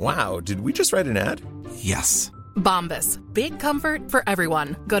donated. Wow, did we just write an ad? Yes. Bombas. Big comfort for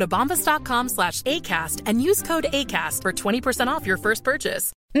everyone. Go to bombas.com/ACAST and use code ACAST for 20% off your first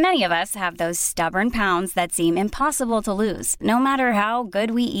purchase. Many of us have those stubborn pounds that seem impossible to lose, no matter how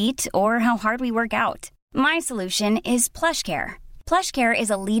good we eat or how hard we work out. My solution is PlushCare. PlushCare is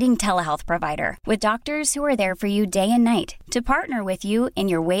a leading telehealth provider with doctors who are there for you day and night to partner with you in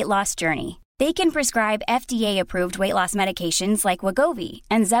your weight loss journey. They can prescribe FDA-approved weight loss medications like Wegovy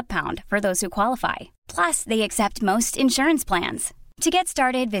and Zepbound for those who qualify. Plus, they accept most insurance plans. To get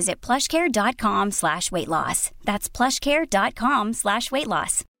started, visit plushcare.com/weightloss. That's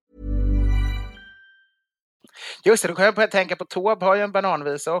plushcare.com/weightloss. Just det, då kan jag börja tänka på Taube har ju en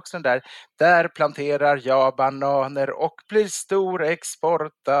bananvisa också där planterar jag bananer och blir stor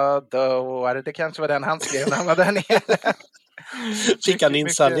exportador. Det kanske var den han skrev när han var där nere. Fick han in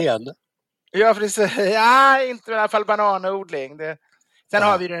Salén? Ja, precis. Ja, inte i alla fall bananodling. Sen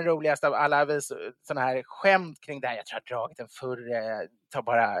har vi den roligaste av alla sådana här skämt kring det här. Jag tror jag har dragit den förr. Tar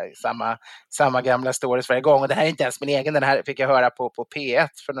bara samma gamla stories varje gång. Och det här är inte ens min egen. Den här fick jag höra på P1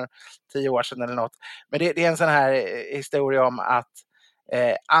 för 10 år sedan eller något. Men det är en sån här historia om att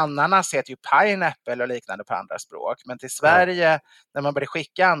ananas heter ju pineapple och liknande på andra språk. Men till Sverige, när man började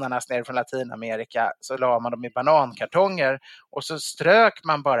skicka ananas ner från Latinamerika, så la man dem i banankartonger. Och så strök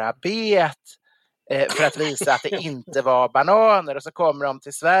man bara bet för att visa att det inte var bananer. Och så kommer de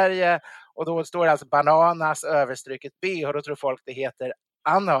till Sverige och då står det alltså bananas överstryket B och då tror folk det heter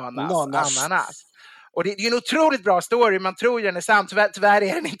ananas. Och det är ju en otroligt bra story, man tror ju den är sann. Tyvärr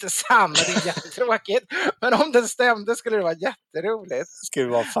är den inte sann och det är jättetråkigt. Men om den stämde skulle det vara jätteroligt. Det skulle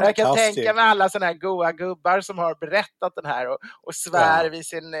vara fantastiskt. Jag kan tänka mig alla sådana här goa gubbar som har berättat den här och svär vid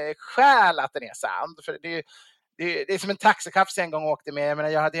sin själ att den är sann. För det det är som en taxikaffe en gång åkte med. Jag menar,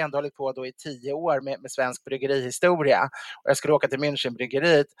 jag hade ändå hållit på då i 10 år med svensk bryggerihistoria. Och jag skulle åka till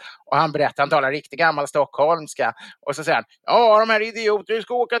Münchenbryggeriet och han talar riktigt gammal stockholmska. Och så säger han, ja de här idioter, du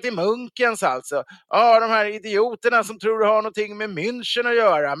ska åka till Munkens alltså. Ja de här idioterna som tror du har någonting med München att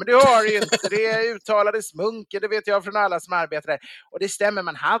göra. Men det har det ju inte, det uttalades Munken, det vet jag från alla som arbetar där. Och det stämmer,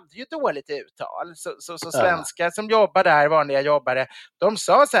 man hade ju dåligt uttal. Så svenskar som jobbar där, vanliga jobbare, de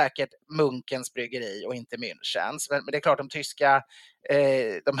sa säkert Munkens bryggeri och inte Münchens. Men det är klart, de tyska,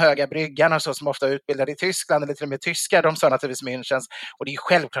 de höga bryggarna så, som ofta utbildade i Tyskland eller till och med tyskar, de sa naturligtvis Münchens. Och det är ju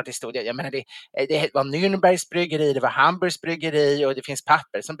självklart historia. Jag menar, det var Nürnbergs bryggeri, det var Hamburgs bryggeri, och det finns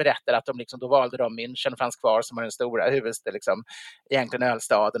papper som berättar att de liksom, då valde de München, fanns kvar som var den stora huvudstaden, liksom, egentligen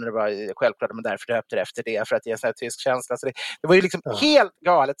ölstaden, och det var självklart att man därför döpte det efter det, för att ge en sån här tysk känsla. Så det var ju liksom helt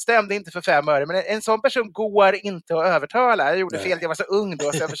galet, stämde inte för 5 öre, men en sån person går inte att övertala. Jag gjorde fel, jag var så ung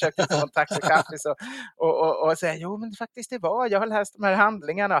då, så jag försökte ta en taxikaffis och säga, jo men faktiskt det var, jag har läst de här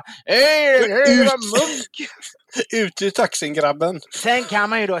handlingarna. Det var Munk! Ut i taxin, grabben. Sen kan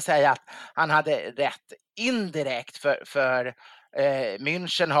man ju då säga att han hade rätt indirekt, för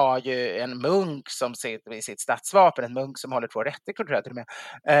München har ju en munk som sitter i sitt stadsvapen, en munk som håller 2 rättigor, tror jag till och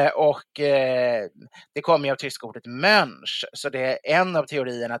med. Och det kommer ju av tyska ordet Mönch, så det är en av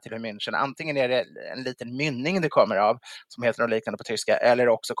teorierna till hur München, antingen är det en liten mynning det kommer av, som heter något liknande på tyska, eller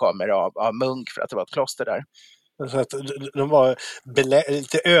också kommer av munk, för att det var ett kloster där. Så att de var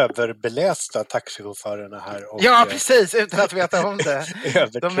lite överbelästa taxichaufförerna här. Och, ja, precis, utan att veta om det.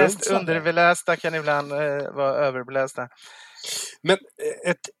 De mest underbelästa kan ibland vara överbelästa. Men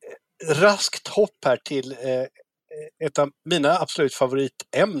ett raskt hopp här till ett av mina absolut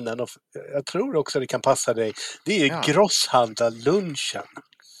favoritämnen, och jag tror också det kan passa dig, det är grosshandlarlunchen.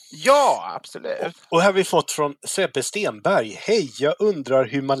 Ja, absolut. Och här har vi fått från Sebbe Stenberg. Hej, jag undrar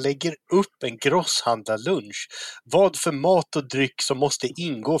hur man lägger upp en grosshandlarlunch. Vad för mat och dryck som måste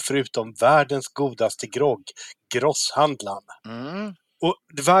ingå förutom världens godaste grogg, grosshandlaren. Och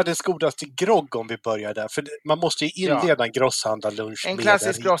världens godaste grogg, om vi börjar där. För man måste ju inleda en grosshandlarlunch. En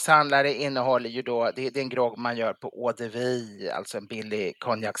klassisk grosshandlare innehåller ju då, det är en grogg man gör på eau de vie, alltså en billig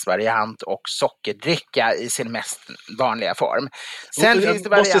konjaksvariant, och sockerdricka i sin mest vanliga form. Sen finns det varianter.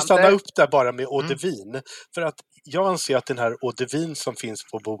 Jag måste stanna upp där bara med eau de vie. För att jag anser att den här eau de vie som finns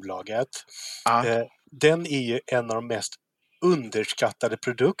på bolaget, den är ju en av de mest underskattade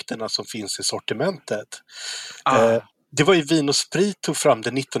produkterna som finns i sortimentet. Det var ju Vin och Sprit tog fram det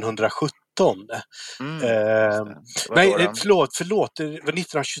 1917. Nej, förlåt. Det var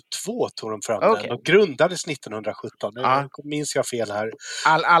 1922 tog de fram den. Och grundades 1917. Minns jag fel här?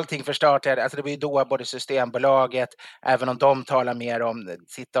 Allting förstatade. Alltså det var ju då både Systembolaget, även om de talar mer om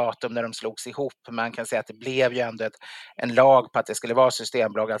sitt datum när de slogs ihop. Man kan säga att det blev ju ändå en lag på att det skulle vara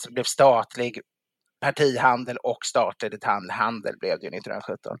Systembolag. Alltså det blev statlig partihandel och statlig detaljhandel blev det ju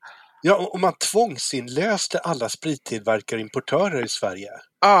 1917. Ja, och man tvångsinlöste alla sprittillverkare och importörer i Sverige.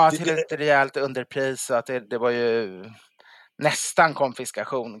 Ja, till ett rejält underpris, så att det var ju nästan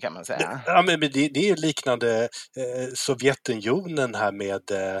konfiskation, kan man säga. Ja, men det är ju liknande Sovjetunionen här med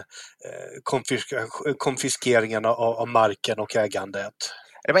konfiskeringen av marken och ägandet.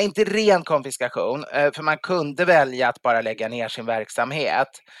 Det var inte ren konfiskation, för man kunde välja att bara lägga ner sin verksamhet.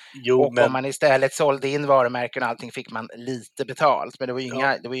 Om man istället sålde in varumärken och allting fick man lite betalt. Men det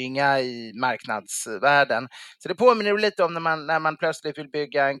var ju inga i marknadsvärden. Så det påminner lite om när man plötsligt vill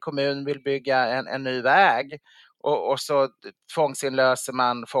bygga, en kommun vill bygga en ny väg. Och så tvångsinlöser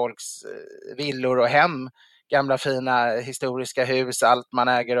man folks villor och hem. Gamla fina historiska hus, allt man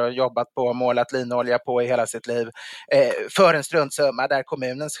äger och jobbat på och målat linolja på i hela sitt liv, för en struntsumma, där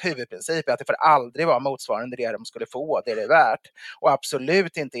kommunens huvudprincip är att det får aldrig vara motsvarande det de skulle få, det är värt. Och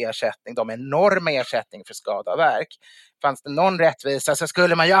absolut inte ersättning, de enorma ersättning för skada och verk. Fanns det någon rättvisa så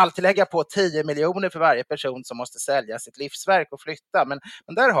skulle man ju alltid lägga på 10 miljoner för varje person som måste sälja sitt livsverk och flytta. Men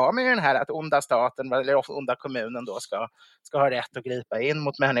där har man ju den här att onda staten eller onda kommunen då ska ha rätt att gripa in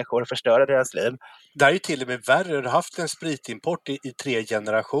mot människor och förstöra deras liv. Det är ju till och med värre. Du har haft en spritimport i 3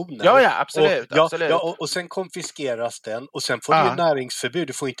 generationer. Ja, absolut. Absolut. Och sen konfiskeras den och sen får du ju näringsförbud.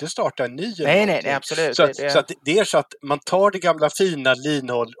 Du får inte starta en ny. Nej, absolut. Så att det är så att man tar det gamla fina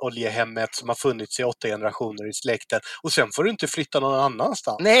linoljehemmet som har funnits i 8 generationer i släkten och sen får du inte flytta någon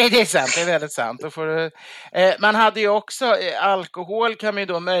annanstans. Nej, det är sant. Det är väldigt sant. Då får du, man hade ju också alkohol, kan man ju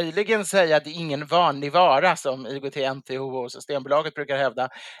då möjligen säga att det är ingen vanlig vara som IGT-NTO och Systembolaget brukar hävda.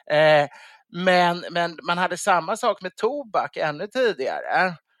 Men man hade samma sak med tobak ännu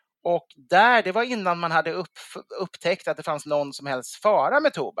tidigare. Och det var innan man hade upptäckt att det fanns någon som helst fara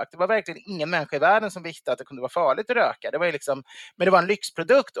med tobak. Det var verkligen ingen människa i världen som visste att det kunde vara farligt att röka. Det var ju liksom, men det var en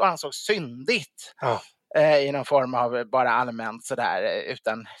lyxprodukt och ansågs syndigt. i någon form av bara allmänt sådär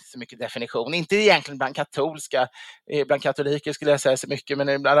utan så mycket definition. Inte egentligen bland katoliker skulle jag säga så mycket, men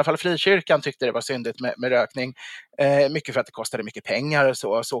i alla fall frikyrkan tyckte det var syndigt med rökning. Mycket för att det kostade mycket pengar och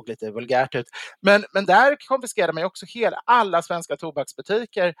så, och såg lite vulgärt ut. Men där konfiskerade man ju också alla svenska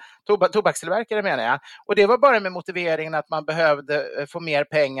tobaksbutiker, tobakstillverkare menar jag. Och det var bara med motiveringen att man behövde få mer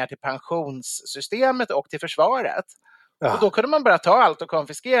pengar till pensionssystemet och till försvaret. Ja. Och då kunde man bara ta allt och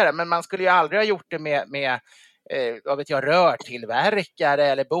konfiskera, men man skulle ju aldrig ha gjort det med rörtillverkare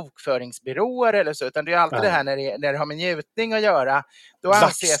eller bokföringsbyråer eller så, utan det är alltid det här när det har med njutning att göra.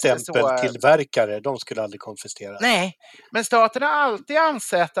 Lackstämpeltillverkare, de skulle aldrig konfiskera. Nej, men staten har alltid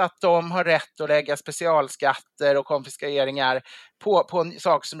ansett att de har rätt att lägga specialskatter och konfiskeringar på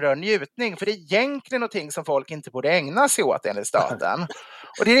saker som rör njutning, för det är egentligen någonting som folk inte borde ägna sig åt enligt staten.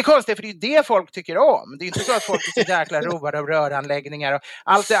 Och det är konstigt, för det är ju det folk tycker om. Det är inte så att folk är så jäkla roade av röranläggningar. Och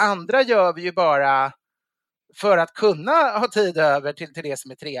allt det andra gör vi ju bara för att kunna ha tid över till det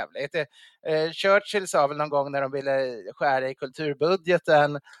som är trevligt. Churchill sa väl någon gång när de ville skära i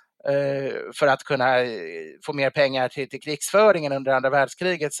kulturbudgeten för att kunna få mer pengar till krigsföringen under andra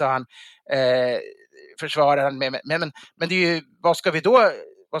världskriget, sa han, försvararen med. Men det är ju, vad ska vi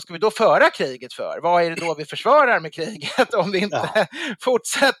då föra kriget för? Vad är det då vi försvarar med kriget om vi inte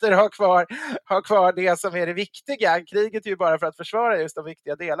fortsätter ha kvar det som är det viktiga? Kriget är ju bara för att försvara just de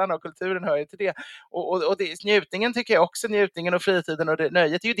viktiga delarna, och kulturen hör ju till det. Och njutningen tycker jag också, njutningen och fritiden och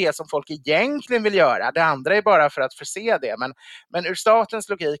nöjet är ju det som folk egentligen vill göra. Det andra är bara för att förse det. Men ur statens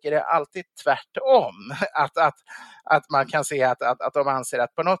logik är det alltid tvärtom. Att man kan se att de anser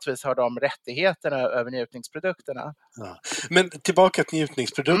att på något vis har de rättigheterna över njutningsprodukterna. Ja. Men tillbaka till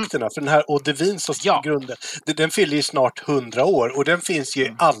njutningsprodukterna, för den här eau de vin som grunden, den fyller ju snart 100 år, och den finns ju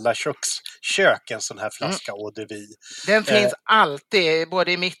i alla kök, en sån här flaska eau de vin. Den finns alltid,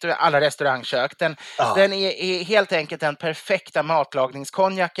 både i mitt och alla restaurangkök. Den är helt enkelt den perfekta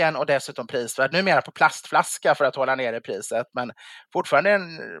matlagningskonjaken och dessutom prisvärd. Numera på plastflaska för att hålla nere priset, men fortfarande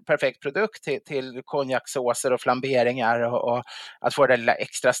en perfekt produkt till konjaksåser och flamberingar och att få det lilla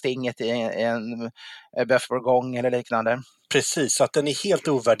extra stinget i en bœuf bourgogne eller liknande. Precis, att den är helt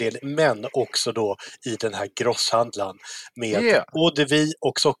ovärderlig, men också då i den här grosshandlaren med eau de vin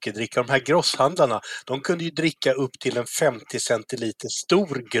och sockerdricka. De här grosshandlarna, de kunde ju dricka upp till en 50 centiliter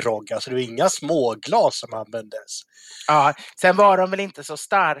stor grogg, alltså det var inga små glas som användes. Ja, sen var de väl inte så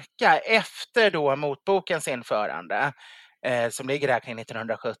starka efter då motbokens införande, som ligger räkning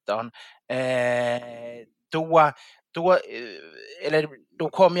 1917. Då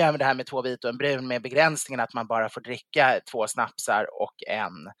kom ju även det här med 2 vit och en brun med begränsningen att man bara får dricka 2 snapsar och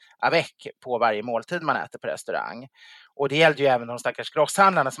en avec på varje måltid man äter på restaurang. Och det gällde ju även de stackars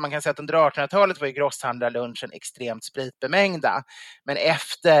grosshandlarna, så man kan säga att under 1800-talet var ju grosshandlarlunchen extremt spritbemängda. Men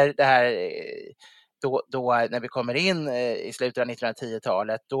efter det här, då när vi kommer in i slutet av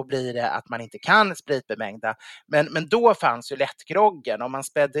 1910-talet, då blir det att man inte kan spritbemängda. Men då fanns ju lättgroggen, och man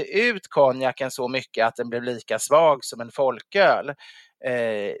spädde ut konjaken så mycket att den blev lika svag som en folköl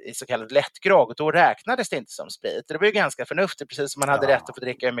i så kallad lättgrogg. Då räknades det inte som sprit. Det var ju ganska förnuftigt, precis som man hade rätt att få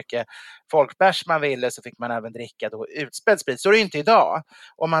dricka hur mycket folkbärs man ville, så fick man även dricka då utspädd sprit. Så är det inte idag.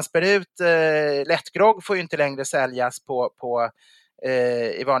 Om man spär ut lättgrogg får ju inte längre säljas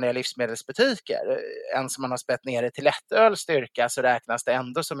i vanliga livsmedelsbutiker. Än som man har spett ner det till lättölstyrka, så räknas det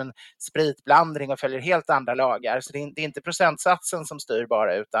ändå som en spritblandring och följer helt andra lagar. Så det är inte procentsatsen som styr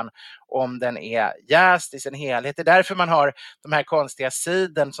bara, utan om den är jäst i sin helhet. Det är därför man har de här konstiga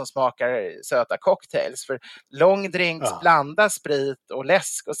siden som smakar söta cocktails. För långdrinks, blanda sprit och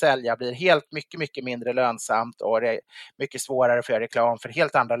läsk och sälja blir helt mycket mindre lönsamt, och det är mycket svårare att få göra reklam för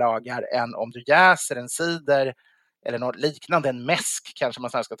helt andra lagar än om du jäser en cider eller något liknande, en mäsk kanske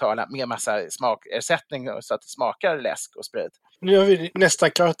man ska tala, med massa smakersättning så att det smakar läsk och sprit. Nu har vi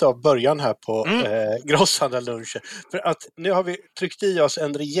nästan klarat av början här på grosshandlarlunchen. För att nu har vi tryckt i oss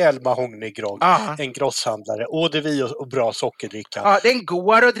en rejäl mahognygrogg, en grosshandlare, eau de vin och bra sockerdricka. Ja, den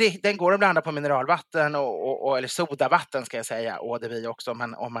går att blanda på mineralvatten eller sodavatten ska jag säga, eau de vin också,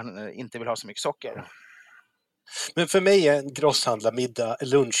 om man inte vill ha så mycket socker. Men för mig är en grosshandlarmiddag,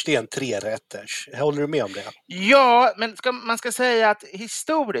 lunch, det är en 3-rätters. Håller du med om det? Ja, men man ska säga att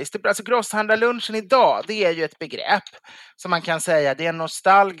historiskt, alltså grosshandlarlunchen idag, det är ju ett begrepp som man kan säga, det är en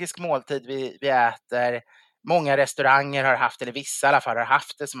nostalgisk måltid vi äter Många restauranger har haft, eller vissa i alla fall har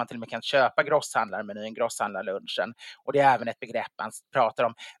haft det, så man till och med kan köpa grosshandlarmenyn, grosshandlarlunchen. Och det är även ett begrepp man pratar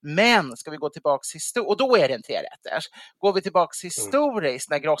om. Men ska vi gå tillbaks historiskt, och då är det en trerätters. Går vi tillbaks historiskt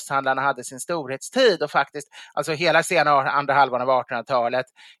när grosshandlarna hade sin storhetstid och faktiskt, alltså hela andra halvan av 1800-talet,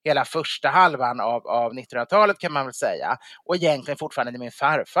 hela första halvan av 1900-talet kan man väl säga, och egentligen fortfarande när min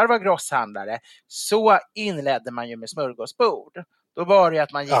farfar var grosshandlare, så inledde man ju med smörgåsbord. Då var det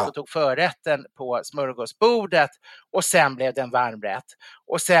att man gick och tog förrätten på smörgåsbordet och sen blev det en varmrätt.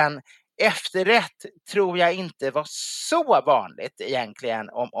 Och sen efterrätt tror jag inte var så vanligt egentligen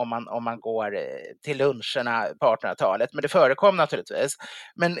om man går till luncherna på 1800-talet. Men det förekom naturligtvis.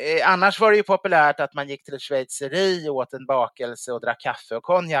 Men annars var det ju populärt att man gick till ett schweizeri och åt en bakelse och drack kaffe och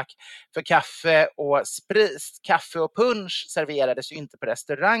konjak. För kaffe och punsch serverades ju inte på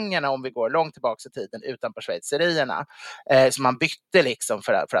restaurangerna om vi går långt tillbaka i tiden, utan på schweizerierna. Så man bytte liksom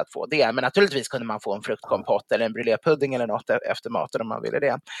för att få det. Men naturligtvis kunde man få en fruktkompott eller en brulépudding eller något efter maten om man ville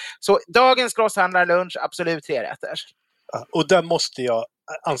det. Så dagens grosshandlarlunch, absolut trerätters. Och där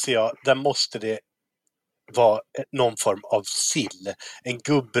måste det vara någon form av sill. En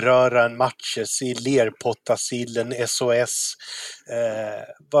gubbröra, en matjessill, lerpottasill, en SOS.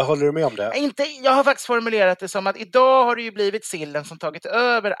 Vad håller du med om det? Jag har faktiskt formulerat det som att idag har det ju blivit sillen som tagit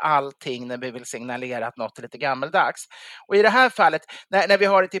över allting när vi vill signalera att något är lite gammaldags. Och i det här fallet, när vi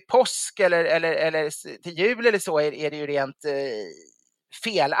har det till påsk eller till jul eller så, är det ju rent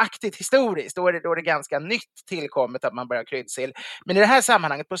felaktigt historiskt. Då är det ganska nytt tillkommet att man börjar kryddsill. Men i det här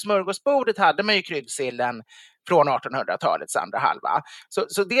sammanhanget på smörgåsbordet hade man ju kryddsillen från 1800-talets andra halva.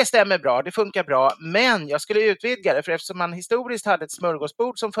 Så det stämmer bra, det funkar bra. Men jag skulle utvidga det, för eftersom man historiskt hade ett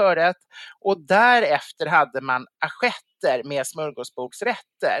smörgåsbord som förrätt och därefter hade man assietter med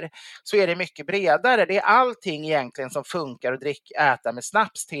smörgåsbordsrätter, så är det mycket bredare. Det är allting egentligen som funkar att äta med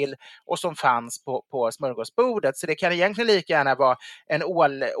snaps till och som fanns på smörgåsbordet. Så det kan egentligen lika gärna vara en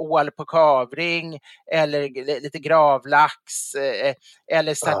ål på kavring eller lite gravlax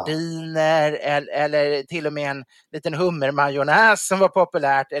eller sardiner eller till och med en liten hummermajonnäs som var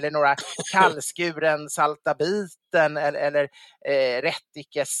populärt, eller några kallskuren saltabiten eller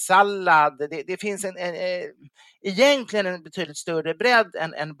rättikesallad. Det finns egentligen en betydligt större bredd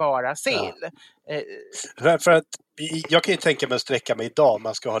än bara sill. För att jag kan ju tänka mig att sträcka mig idag, om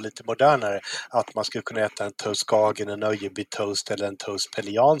man ska ha lite modernare, att man skulle kunna äta en toast Skagen, en Öjeby toast eller en toast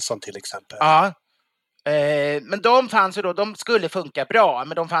Pelle Jansson till exempel. Ja. Men de fanns ju då, de skulle funka bra,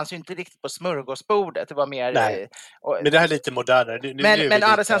 men de fanns ju inte riktigt på smörgåsbordet. Det var mer... men det här är lite modernare. Men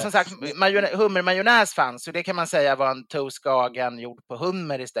andra sidan, som sagt, hummermajonnäs fanns, och det kan man säga var en toast Skagen gjord på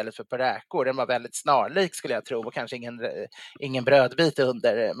hummer istället för på räkor. Den var väldigt snarlik skulle jag tro, och kanske ingen brödbit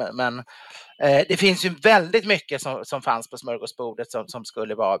under. Men det finns ju väldigt mycket som fanns på smörgåsbordet som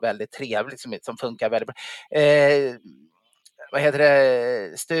skulle vara väldigt trevligt, som funkar väldigt bra.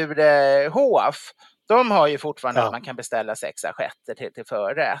 Sturehof, de har ju fortfarande att man kan beställa 6 assietter till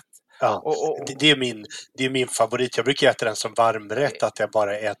förrätt. Ja, det är min favorit. Jag brukar äta den som varmrätt, att jag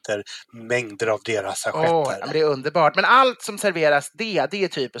bara äter mängder av deras assietter. Det är underbart. Men allt som serveras, det är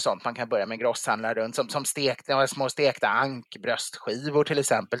typ sånt man kan börja med grosshandlar runt. Som små stekta ankbröstskivor till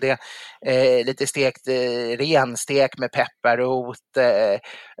exempel. Det är lite stekt renstek med pepparrot.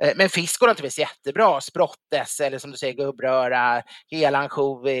 Men fisk går naturligtvis jättebra. Sprottes eller som du säger gubbröra, hela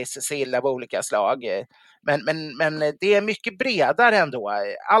ansjovis, sill av olika slag. Men det är mycket bredare ändå.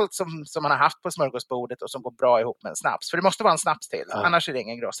 Allt som man har haft på smörgåsbordet och som går bra ihop med en snaps. För det måste vara en snaps till. Annars är det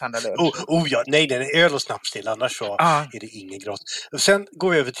ingen grosshandlarlunch. Ja, nej, öl och snaps till. Annars så är det ingen gross. Sen går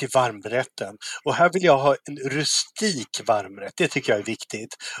vi över till varmrätten. Och här vill jag ha en rustik varmrätt. Det tycker jag är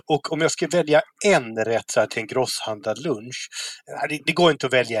viktigt. Och om jag ska välja en rätt så här till en grosshandlarlunch. Det går inte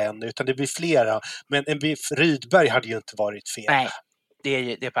att välja en, utan det blir flera. Men en biff Rydberg hade ju inte varit fel.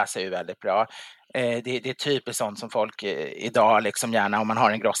 Nej, det passar ju väldigt bra. Det är typiskt sånt som folk idag liksom gärna, om man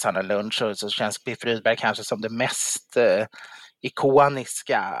har en grosshandlarlunch så känns biff Rydberg kanske som det mest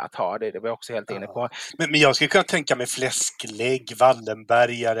ikoniska att ha. Det var jag också helt inne på. Men jag skulle kunna tänka mig fläsklägg,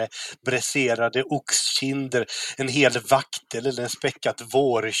 wallenbergare, bräserade oxkinder, en hel vaktel eller en späckat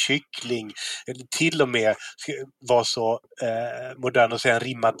vårkyckling, eller till och med var så modern att säga en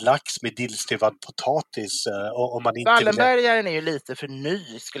rimmad lax med dillstuvad potatis. Om man inte wallenbergaren är ju lite för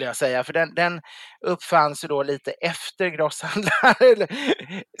ny skulle jag säga, för den uppfanns ju då lite efter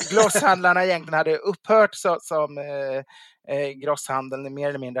grosshandlarna egentligen hade upphört som grosshandeln mer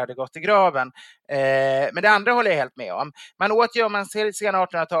eller mindre hade gått i graven. Men det andra håller jag helt med om. Man åt ju, om man ser sena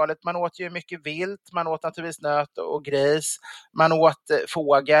 1800-talet, man åt ju mycket vilt, man åt naturligtvis nöt och gris, man åt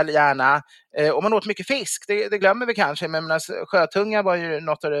fågel gärna, och man åt mycket fisk, det glömmer vi kanske, men sjötunga var ju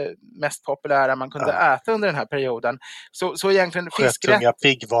något av det mest populära man kunde äta under den här perioden. Så egentligen sjötunga,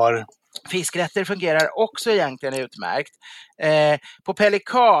 piggvar. Fiskrätter fungerar också egentligen utmärkt. På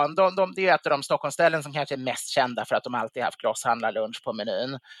Pelikan, det är ett av de Stockholmsställen som kanske är mest kända för att de alltid haft grosshandlarlunch på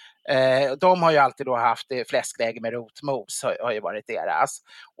menyn. De har ju alltid då haft fläskläge med rotmos, har ju varit deras.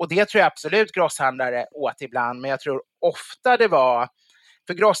 Och det tror jag absolut grosshandlare åt ibland, men jag tror ofta det var,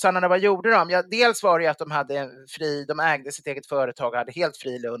 för grosshandlarna, vad gjorde de? Ja, dels var det att de ägde sitt eget företag och hade helt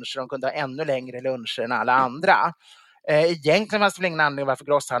fri lunch, så de kunde ha ännu längre luncher än alla andra. Egentligen fanns det ingen anledning varför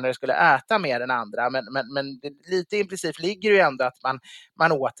grosshandlare skulle äta mer än andra, men lite implicit ligger ju ändå att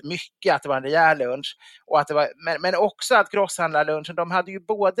man åt mycket, att det var en rejäl lunch, och att det var, men också att grosshandlarlunchen, de hade ju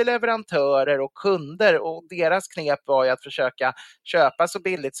både leverantörer och kunder, och deras knep var ju att försöka köpa så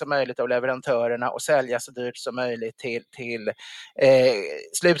billigt som möjligt av leverantörerna och sälja så dyrt som möjligt till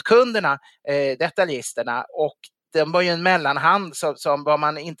slutkunderna, detaljisterna. Och de var ju en mellanhand, som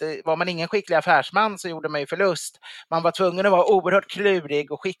var man ingen skicklig affärsman så gjorde man ju förlust. Man var tvungen att vara oerhört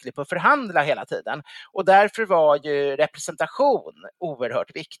klurig och skicklig på att förhandla hela tiden. Och därför var ju representation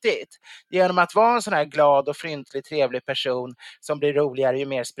oerhört viktigt. Genom att vara en sån här glad och fryntlig, trevlig person som blir roligare ju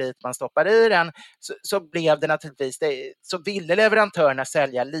mer sprit man stoppar i den, så blev det naturligtvis, så ville leverantörerna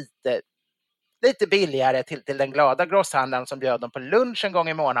sälja lite billigare till den glada grosshandlaren som bjöd dem på lunch en gång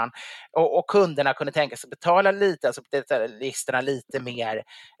i månaden, och kunderna kunde tänka sig betala lite, alltså listorna lite mer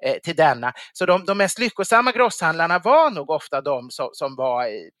till denna. Så de mest lyckosamma grosshandlarna var nog ofta de som var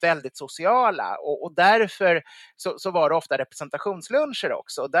väldigt sociala, och därför så var det ofta representationsluncher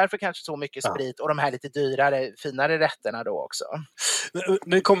också, och därför kanske så mycket sprit och de här lite dyrare, finare rätterna då också.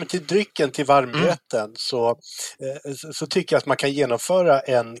 När det kommer till drycken, till varmrätten, så tycker jag att man kan genomföra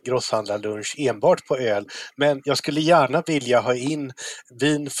en grosshandlarlunch enbart på öl, men jag skulle gärna vilja ha in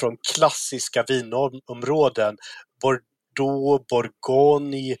vin från klassiska vinområden, Bordeaux,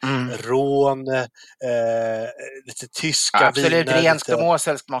 Bourgogne, Rhône, lite tyska absolut, viner. Absolut, rensk och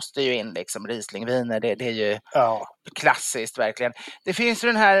moselsk måste ju in, liksom rislingviner, det är ju klassiskt verkligen. Det finns ju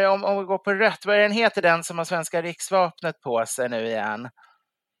den här, om vi går på rött, vad är den heter, den som har svenska riksvapnet på sig nu igen?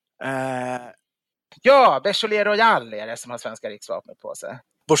 Beaujolais Royal är det som har svenska riksvapnet på sig.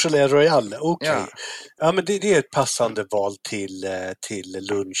 Beaujolais Royal, okej. Ja, men det är ett passande val till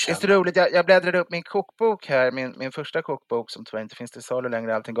lunchen. Det är så roligt, jag bläddrade upp min kokbok här, min första kokbok som tyvärr inte finns till salu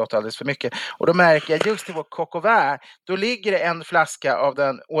längre, allting gått alldeles för mycket. Och då märker jag just i vår coq au vin, då ligger det en flaska av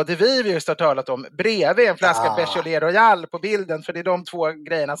den eau de vie vi just har talat om, bredvid en flaska Beaujolais Royal på bilden, för det är de två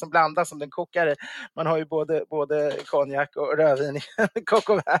grejerna som blandas som den kokar i. Man har ju både konjak och rödvin i coq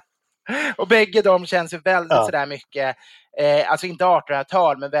au vin. Och bägge de känns ju väldigt sådär mycket, alltså inte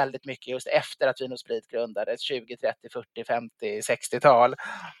 1800-tal, men väldigt mycket just efter att Vin & Sprit grundades, 20, 30, 40, 50, 60-tal.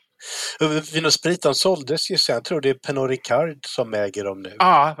 Vin & Sprit såldes ju sen, jag tror det är Pernod Ricard som äger dem nu.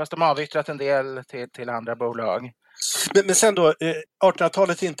 Ja, fast de har avyttrat en del till andra bolag. Men sen då,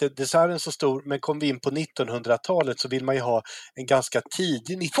 1800-talet är inte desserten så stor, men kom vi in på 1900-talet så vill man ju ha en ganska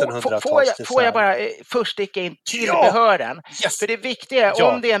tidig 1900-talsdessert. Får jag bara först sticka in tillbehören? Yes. För det viktiga är,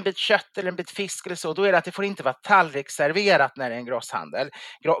 om det är en bit kött eller en bit fisk eller så, då är det att det får inte vara tallriksserverat när det är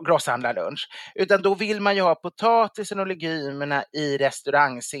en grosshandlarlunch. Utan då vill man ju ha potatisen och legumerna i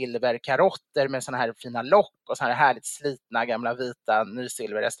restaurangsilver, karotter med såna här fina lock och såna här härligt slitna gamla vita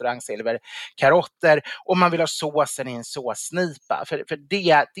nysilver, restaurangsilver, karotter, och man vill ha såsen i en såssnipa, för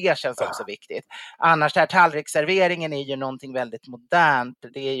det känns också viktigt. Annars, här tallriksserveringen är ju någonting väldigt modernt,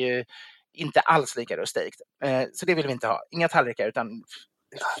 det är ju inte alls lika rustikt. Så det vill vi inte ha. Inga tallrikar utan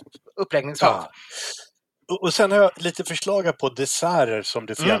uppläggningsfat. Och sen har jag lite förslag på desserter som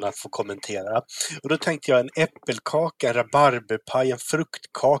du gärna får kommentera. Och då tänkte jag en äppelkaka, en rabarberpaj, en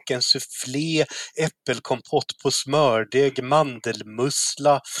fruktkaka, en soufflé, äppelkompott på smördeg,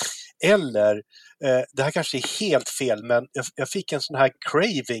 mandelmussla. Eller, det här kanske är helt fel, men jag fick en sån här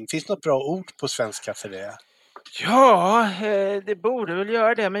craving. Finns det något bra ord på svenska för det? Ja, det borde väl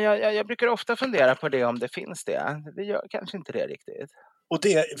göra det, men jag brukar ofta fundera på det, om det finns det. Det gör kanske inte det riktigt. Och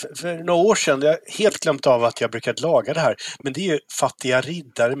det, för några år sedan, jag helt glömt av att jag brukade laga det här, men det är ju fattiga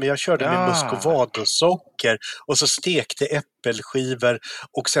riddare, men jag körde med muscovado-socker och så stekte äppelskivor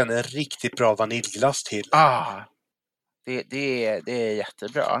och sen en riktigt bra vaniljglass till. Det är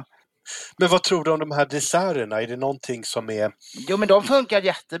jättebra. Men vad tror du om de här desserterna? Är det någonting som är... Jo, men de funkar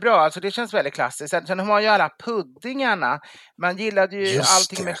jättebra. Alltså det känns väldigt klassiskt. Sen har man ju alla puddingarna. Man gillade ju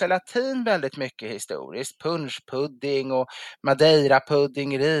allting med gelatin väldigt mycket historiskt. Punschpudding och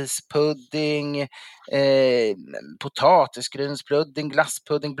madeirapudding, rispudding, potatisgrynspudding,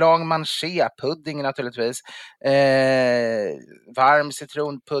 glasspudding, blanc manger-pudding naturligtvis. Varm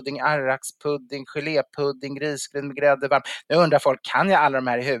citronpudding, arrakspudding, gelépudding, risgryn med grädde, varm. Nu undrar folk, kan jag alla de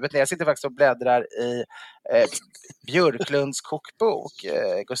här i huvudet? Jag sitter faktiskt och bläddrar i Björklunds kokbok,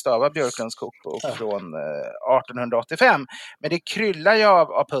 Gustava Björklunds kokbok från 1885. Men det kryllar ju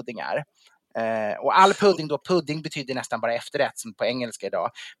av puddingar. Och all pudding då, pudding betyder nästan bara efterrätt som på engelska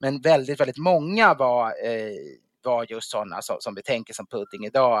idag. Men väldigt, väldigt många var just sådana som vi tänker som pudding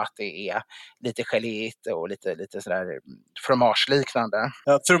idag, att det är lite geléigt och lite sådär fromage-liknande.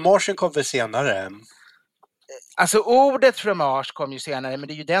 Ja, fromagen kom väl senare? Alltså ordet fromage kom ju senare, men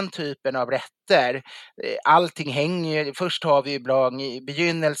det är ju den typen av rätter. Allting hänger ju, först har vi ju blanc, i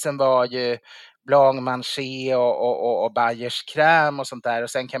begynnelsen var ju blanc manger och Bayers kräm och sånt där. Och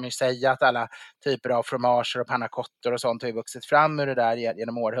sen kan man ju säga att alla typer av fromager och pannacottor och sånt har ju vuxit fram ur det där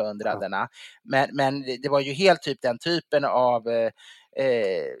genom århundradena. Men det var ju helt typ den typen av...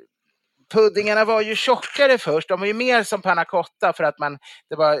 puddingarna var ju tjockare först. De var ju mer som pannacotta för att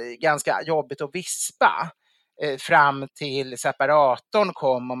det var ganska jobbigt att vispa. Fram till separatorn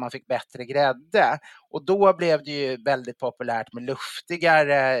kom och man fick bättre grädde. Och då blev det ju väldigt populärt med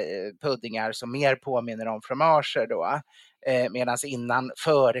luftigare puddingar som mer påminner om fromager då. Medan innan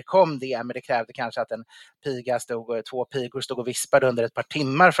förekom det, men det krävde kanske att två pigor stod och vispade under ett par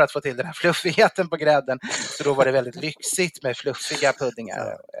timmar för att få till den här fluffigheten på grädden. Så då var det väldigt lyxigt med fluffiga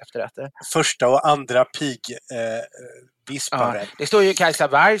puddingar efterrätter. Första och andra visparen. Ja, det står ju, Kajsa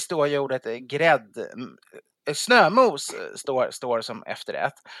Warg gjorde ett snömos står som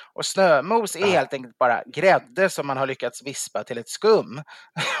efterrätt. Och snömos är helt enkelt bara grädde som man har lyckats vispa till ett skum.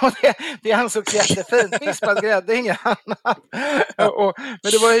 Och det ansågs jättefint. Vispad grädde, inget annat.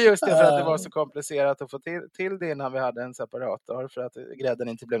 Men det var ju just det för att det var så komplicerat att få till det innan vi hade en separator, för att grädden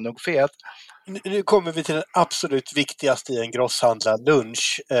inte blev nog fet. Nu kommer vi till den absolut viktigaste i en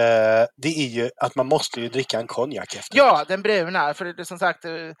grosshandlarlunch. Det är ju att man måste ju dricka en konjak efter. Ja, den bruna. För det är som sagt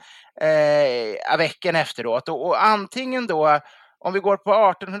veckan efteråt. Och antingen då, om vi går på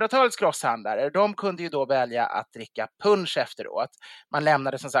 1800-talets grosshandlare, de kunde ju då välja att dricka punsch efteråt. Man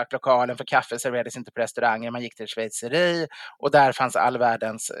lämnade som sagt lokalen, för kaffe serverades inte på restauranger. Man gick till schweizeri och där fanns all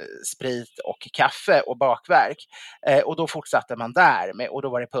världens sprit och kaffe och bakverk. Och då fortsatte man där och då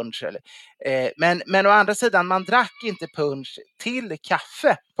var det punsch. Men å andra sidan, man drack inte punsch till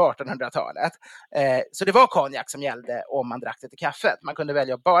kaffe på 1800-talet. Så det var konjak som gällde om man drack det till kaffet. Man kunde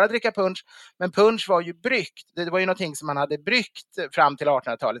välja att bara dricka punsch, men punsch var ju bryggt. Det var ju någonting som man hade bryggt fram till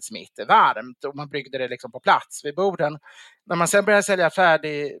 1800-talets mitt, varmt, och man bryggde det liksom på plats vid borden. När man sen började sälja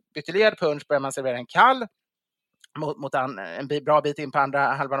färdig buteljerad punsch började man servera en kall. Mot en bra bit in på andra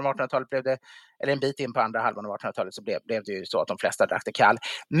halvan av 1800-talet så blev det ju så att de flesta drack det kall.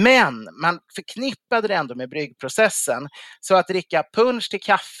 Men man förknippade det ändå med bryggprocessen. Så att dricka punsch till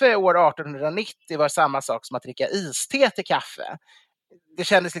kaffe år 1890 var samma sak som att dricka iste till kaffe. Det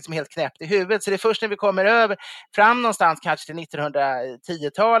kändes liksom helt knäppt i huvudet. Så det är först när vi kommer fram någonstans kanske till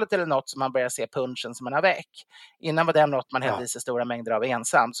 1910-talet eller något som man börjar se punschen som en avec. Innan var det något man hällde i sig stora mängder av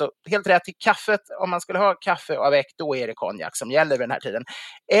ensam. Så helt rätt, till kaffet, om man skulle ha kaffe och avec, då är det konjak som gäller vid den här tiden.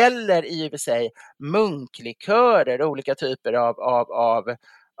 Eller i och för sig munklikörer, olika typer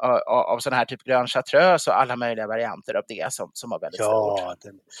av sån här typ grön chartreuse och alla möjliga varianter av det som var väldigt stort. Ja,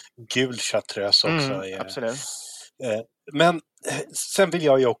 gul chartreuse också. Absolut. Men sen vill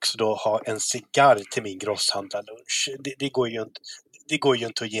jag ju också då ha en cigarr till min grosshandlarlunch. Det går ju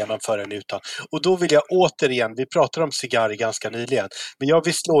inte att genomföra en utan. Och då vill jag återigen, vi pratade om cigarr ganska nyligen, men jag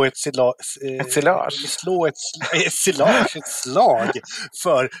vill slå ett slag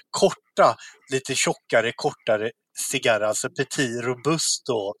för korta, lite tjockare, kortare cigarr, alltså petit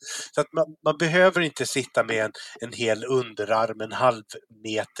robusto. Så att man behöver inte sitta med en hel underarm, en halv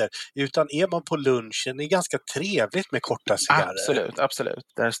meter, utan är man på lunchen, det är ganska trevligt med korta cigarrer. Absolut.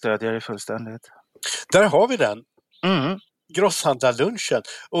 Där stödjer jag det fullständigt. Där har vi den. Grosshandlarlunchen.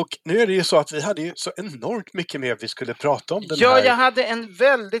 Och nu är det ju så att vi hade ju så enormt mycket mer vi skulle prata om den här. Ja, jag hade en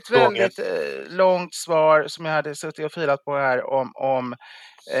väldigt långt svar som jag hade suttit och filat på här om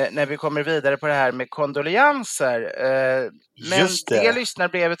när vi kommer vidare på det här med kondoleanser. Men det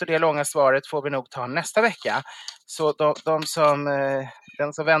lyssnarbrevet och det långa svaret får vi nog ta nästa vecka. Så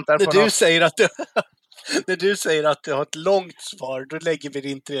den som väntar på du säger att När du säger att du har ett långt svar, då lägger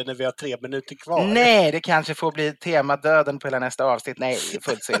vi inte det när vi har 3 minuter kvar. Nej, det kanske får bli temadöden på hela nästa avsnitt. Nej,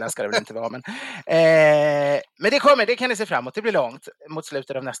 fullt så illa ska det väl inte vara. Men det kommer, det kan ni se fram emot. Det blir långt mot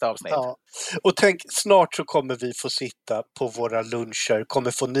slutet av nästa avsnitt. Ja. Och tänk, snart så kommer vi få sitta på våra luncher,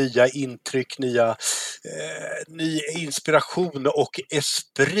 kommer få nya intryck, ny inspiration och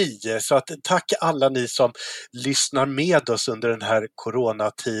esprit. Så att tack alla ni som lyssnar med oss under den här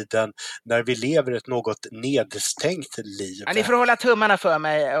coronatiden när vi lever ett något nedstängt liv. Ja, ni får hålla tummarna för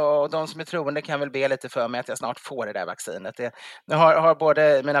mig, och de som är troende kan väl be lite för mig att jag snart får det där vaccinet. Nu har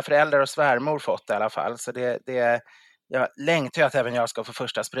både mina föräldrar och svärmor fått det i alla fall, så jag längtar att även jag ska få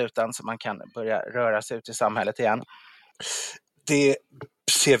första sprutan så man kan börja röra sig ut i samhället igen. Det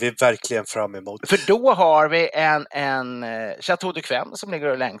ser vi verkligen fram emot. För då har vi en Chateau du Crème som ligger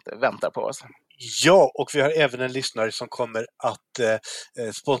och väntar på oss. Ja, och vi har även en lyssnare som kommer att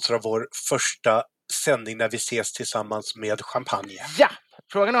sponsra vår första sändning när vi ses tillsammans med champagne. Ja,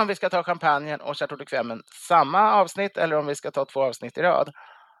 frågan är om vi ska ta champagnen och Chateau du Crème samma avsnitt eller om vi ska ta 2 avsnitt i rad.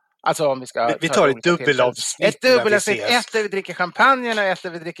 Alltså om vi tar ett dubbelavsnitt. Ett dubbelavsnitt, ett där vi dricker champagnen och ett där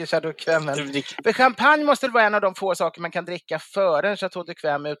vi dricker Chateau du Crème. För champagne måste vara en av de få saker man kan dricka före en Chateau du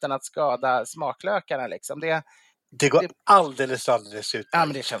Crème utan att skada smaklökarna liksom. Det går alldeles ut. Ja,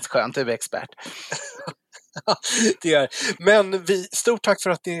 men det känns skönt, du är expert. Det är. Men stort tack för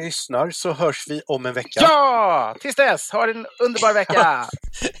att ni lyssnar, så hörs vi om en vecka. Ja, tills dess, ha en underbar vecka.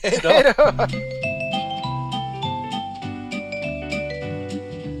 Hej då. Hej då.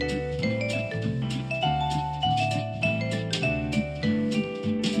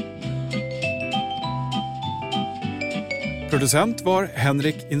 Producent var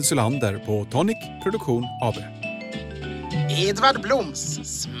Henrik Insulander på Tonic Produktion AB. Edvard Bloms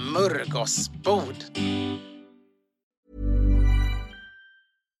smörgåsbord.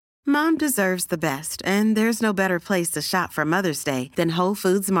 Mom deserves the best, and there's no better place to shop for Mother's Day than Whole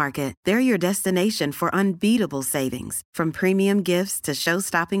Foods Market. They're your destination for unbeatable savings, from premium gifts to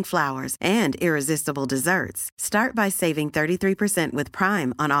show-stopping flowers and irresistible desserts. Start by saving 33% with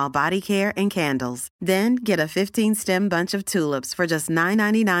Prime on all body care and candles. Then get a 15-stem bunch of tulips for just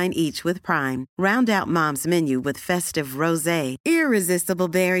 $9.99 each with Prime. Round out Mom's menu with festive rosé, irresistible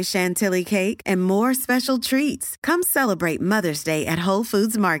berry chantilly cake, and more special treats. Come celebrate Mother's Day at Whole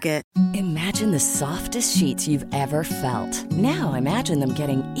Foods Market. Imagine the softest sheets you've ever felt. Now imagine them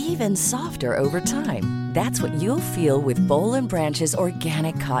getting even softer over time. That's what you'll feel with Boll & Branch's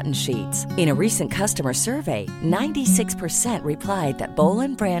organic cotton sheets. In a recent customer survey, 96% replied that Boll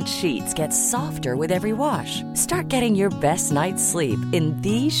 & Branch sheets get softer with every wash. Start getting your best night's sleep in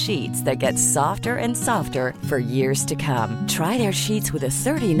these sheets that get softer and softer for years to come. Try their sheets with a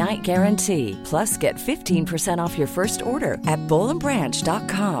 30-night guarantee. Plus, get 15% off your first order at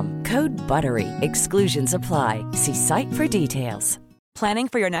bollandbranch.com. Code BUTTERY. Exclusions apply. See site for details. Planning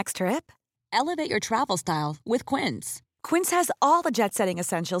for your next trip? Elevate your travel style with Quince. Quince has all the jet-setting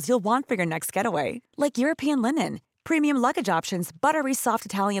essentials you'll want for your next getaway, like European linen, premium luggage options, buttery soft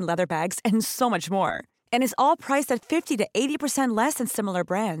Italian leather bags, and so much more. And is all priced at 50 to 80% less than similar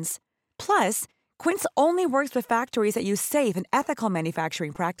brands. Plus, Quince only works with factories that use safe and ethical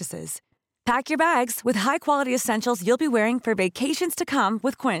manufacturing practices. Pack your bags with high-quality essentials you'll be wearing for vacations to come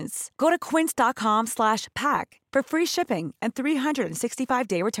with Quince. Go to quince.com/pack for free shipping and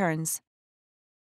 365-day returns.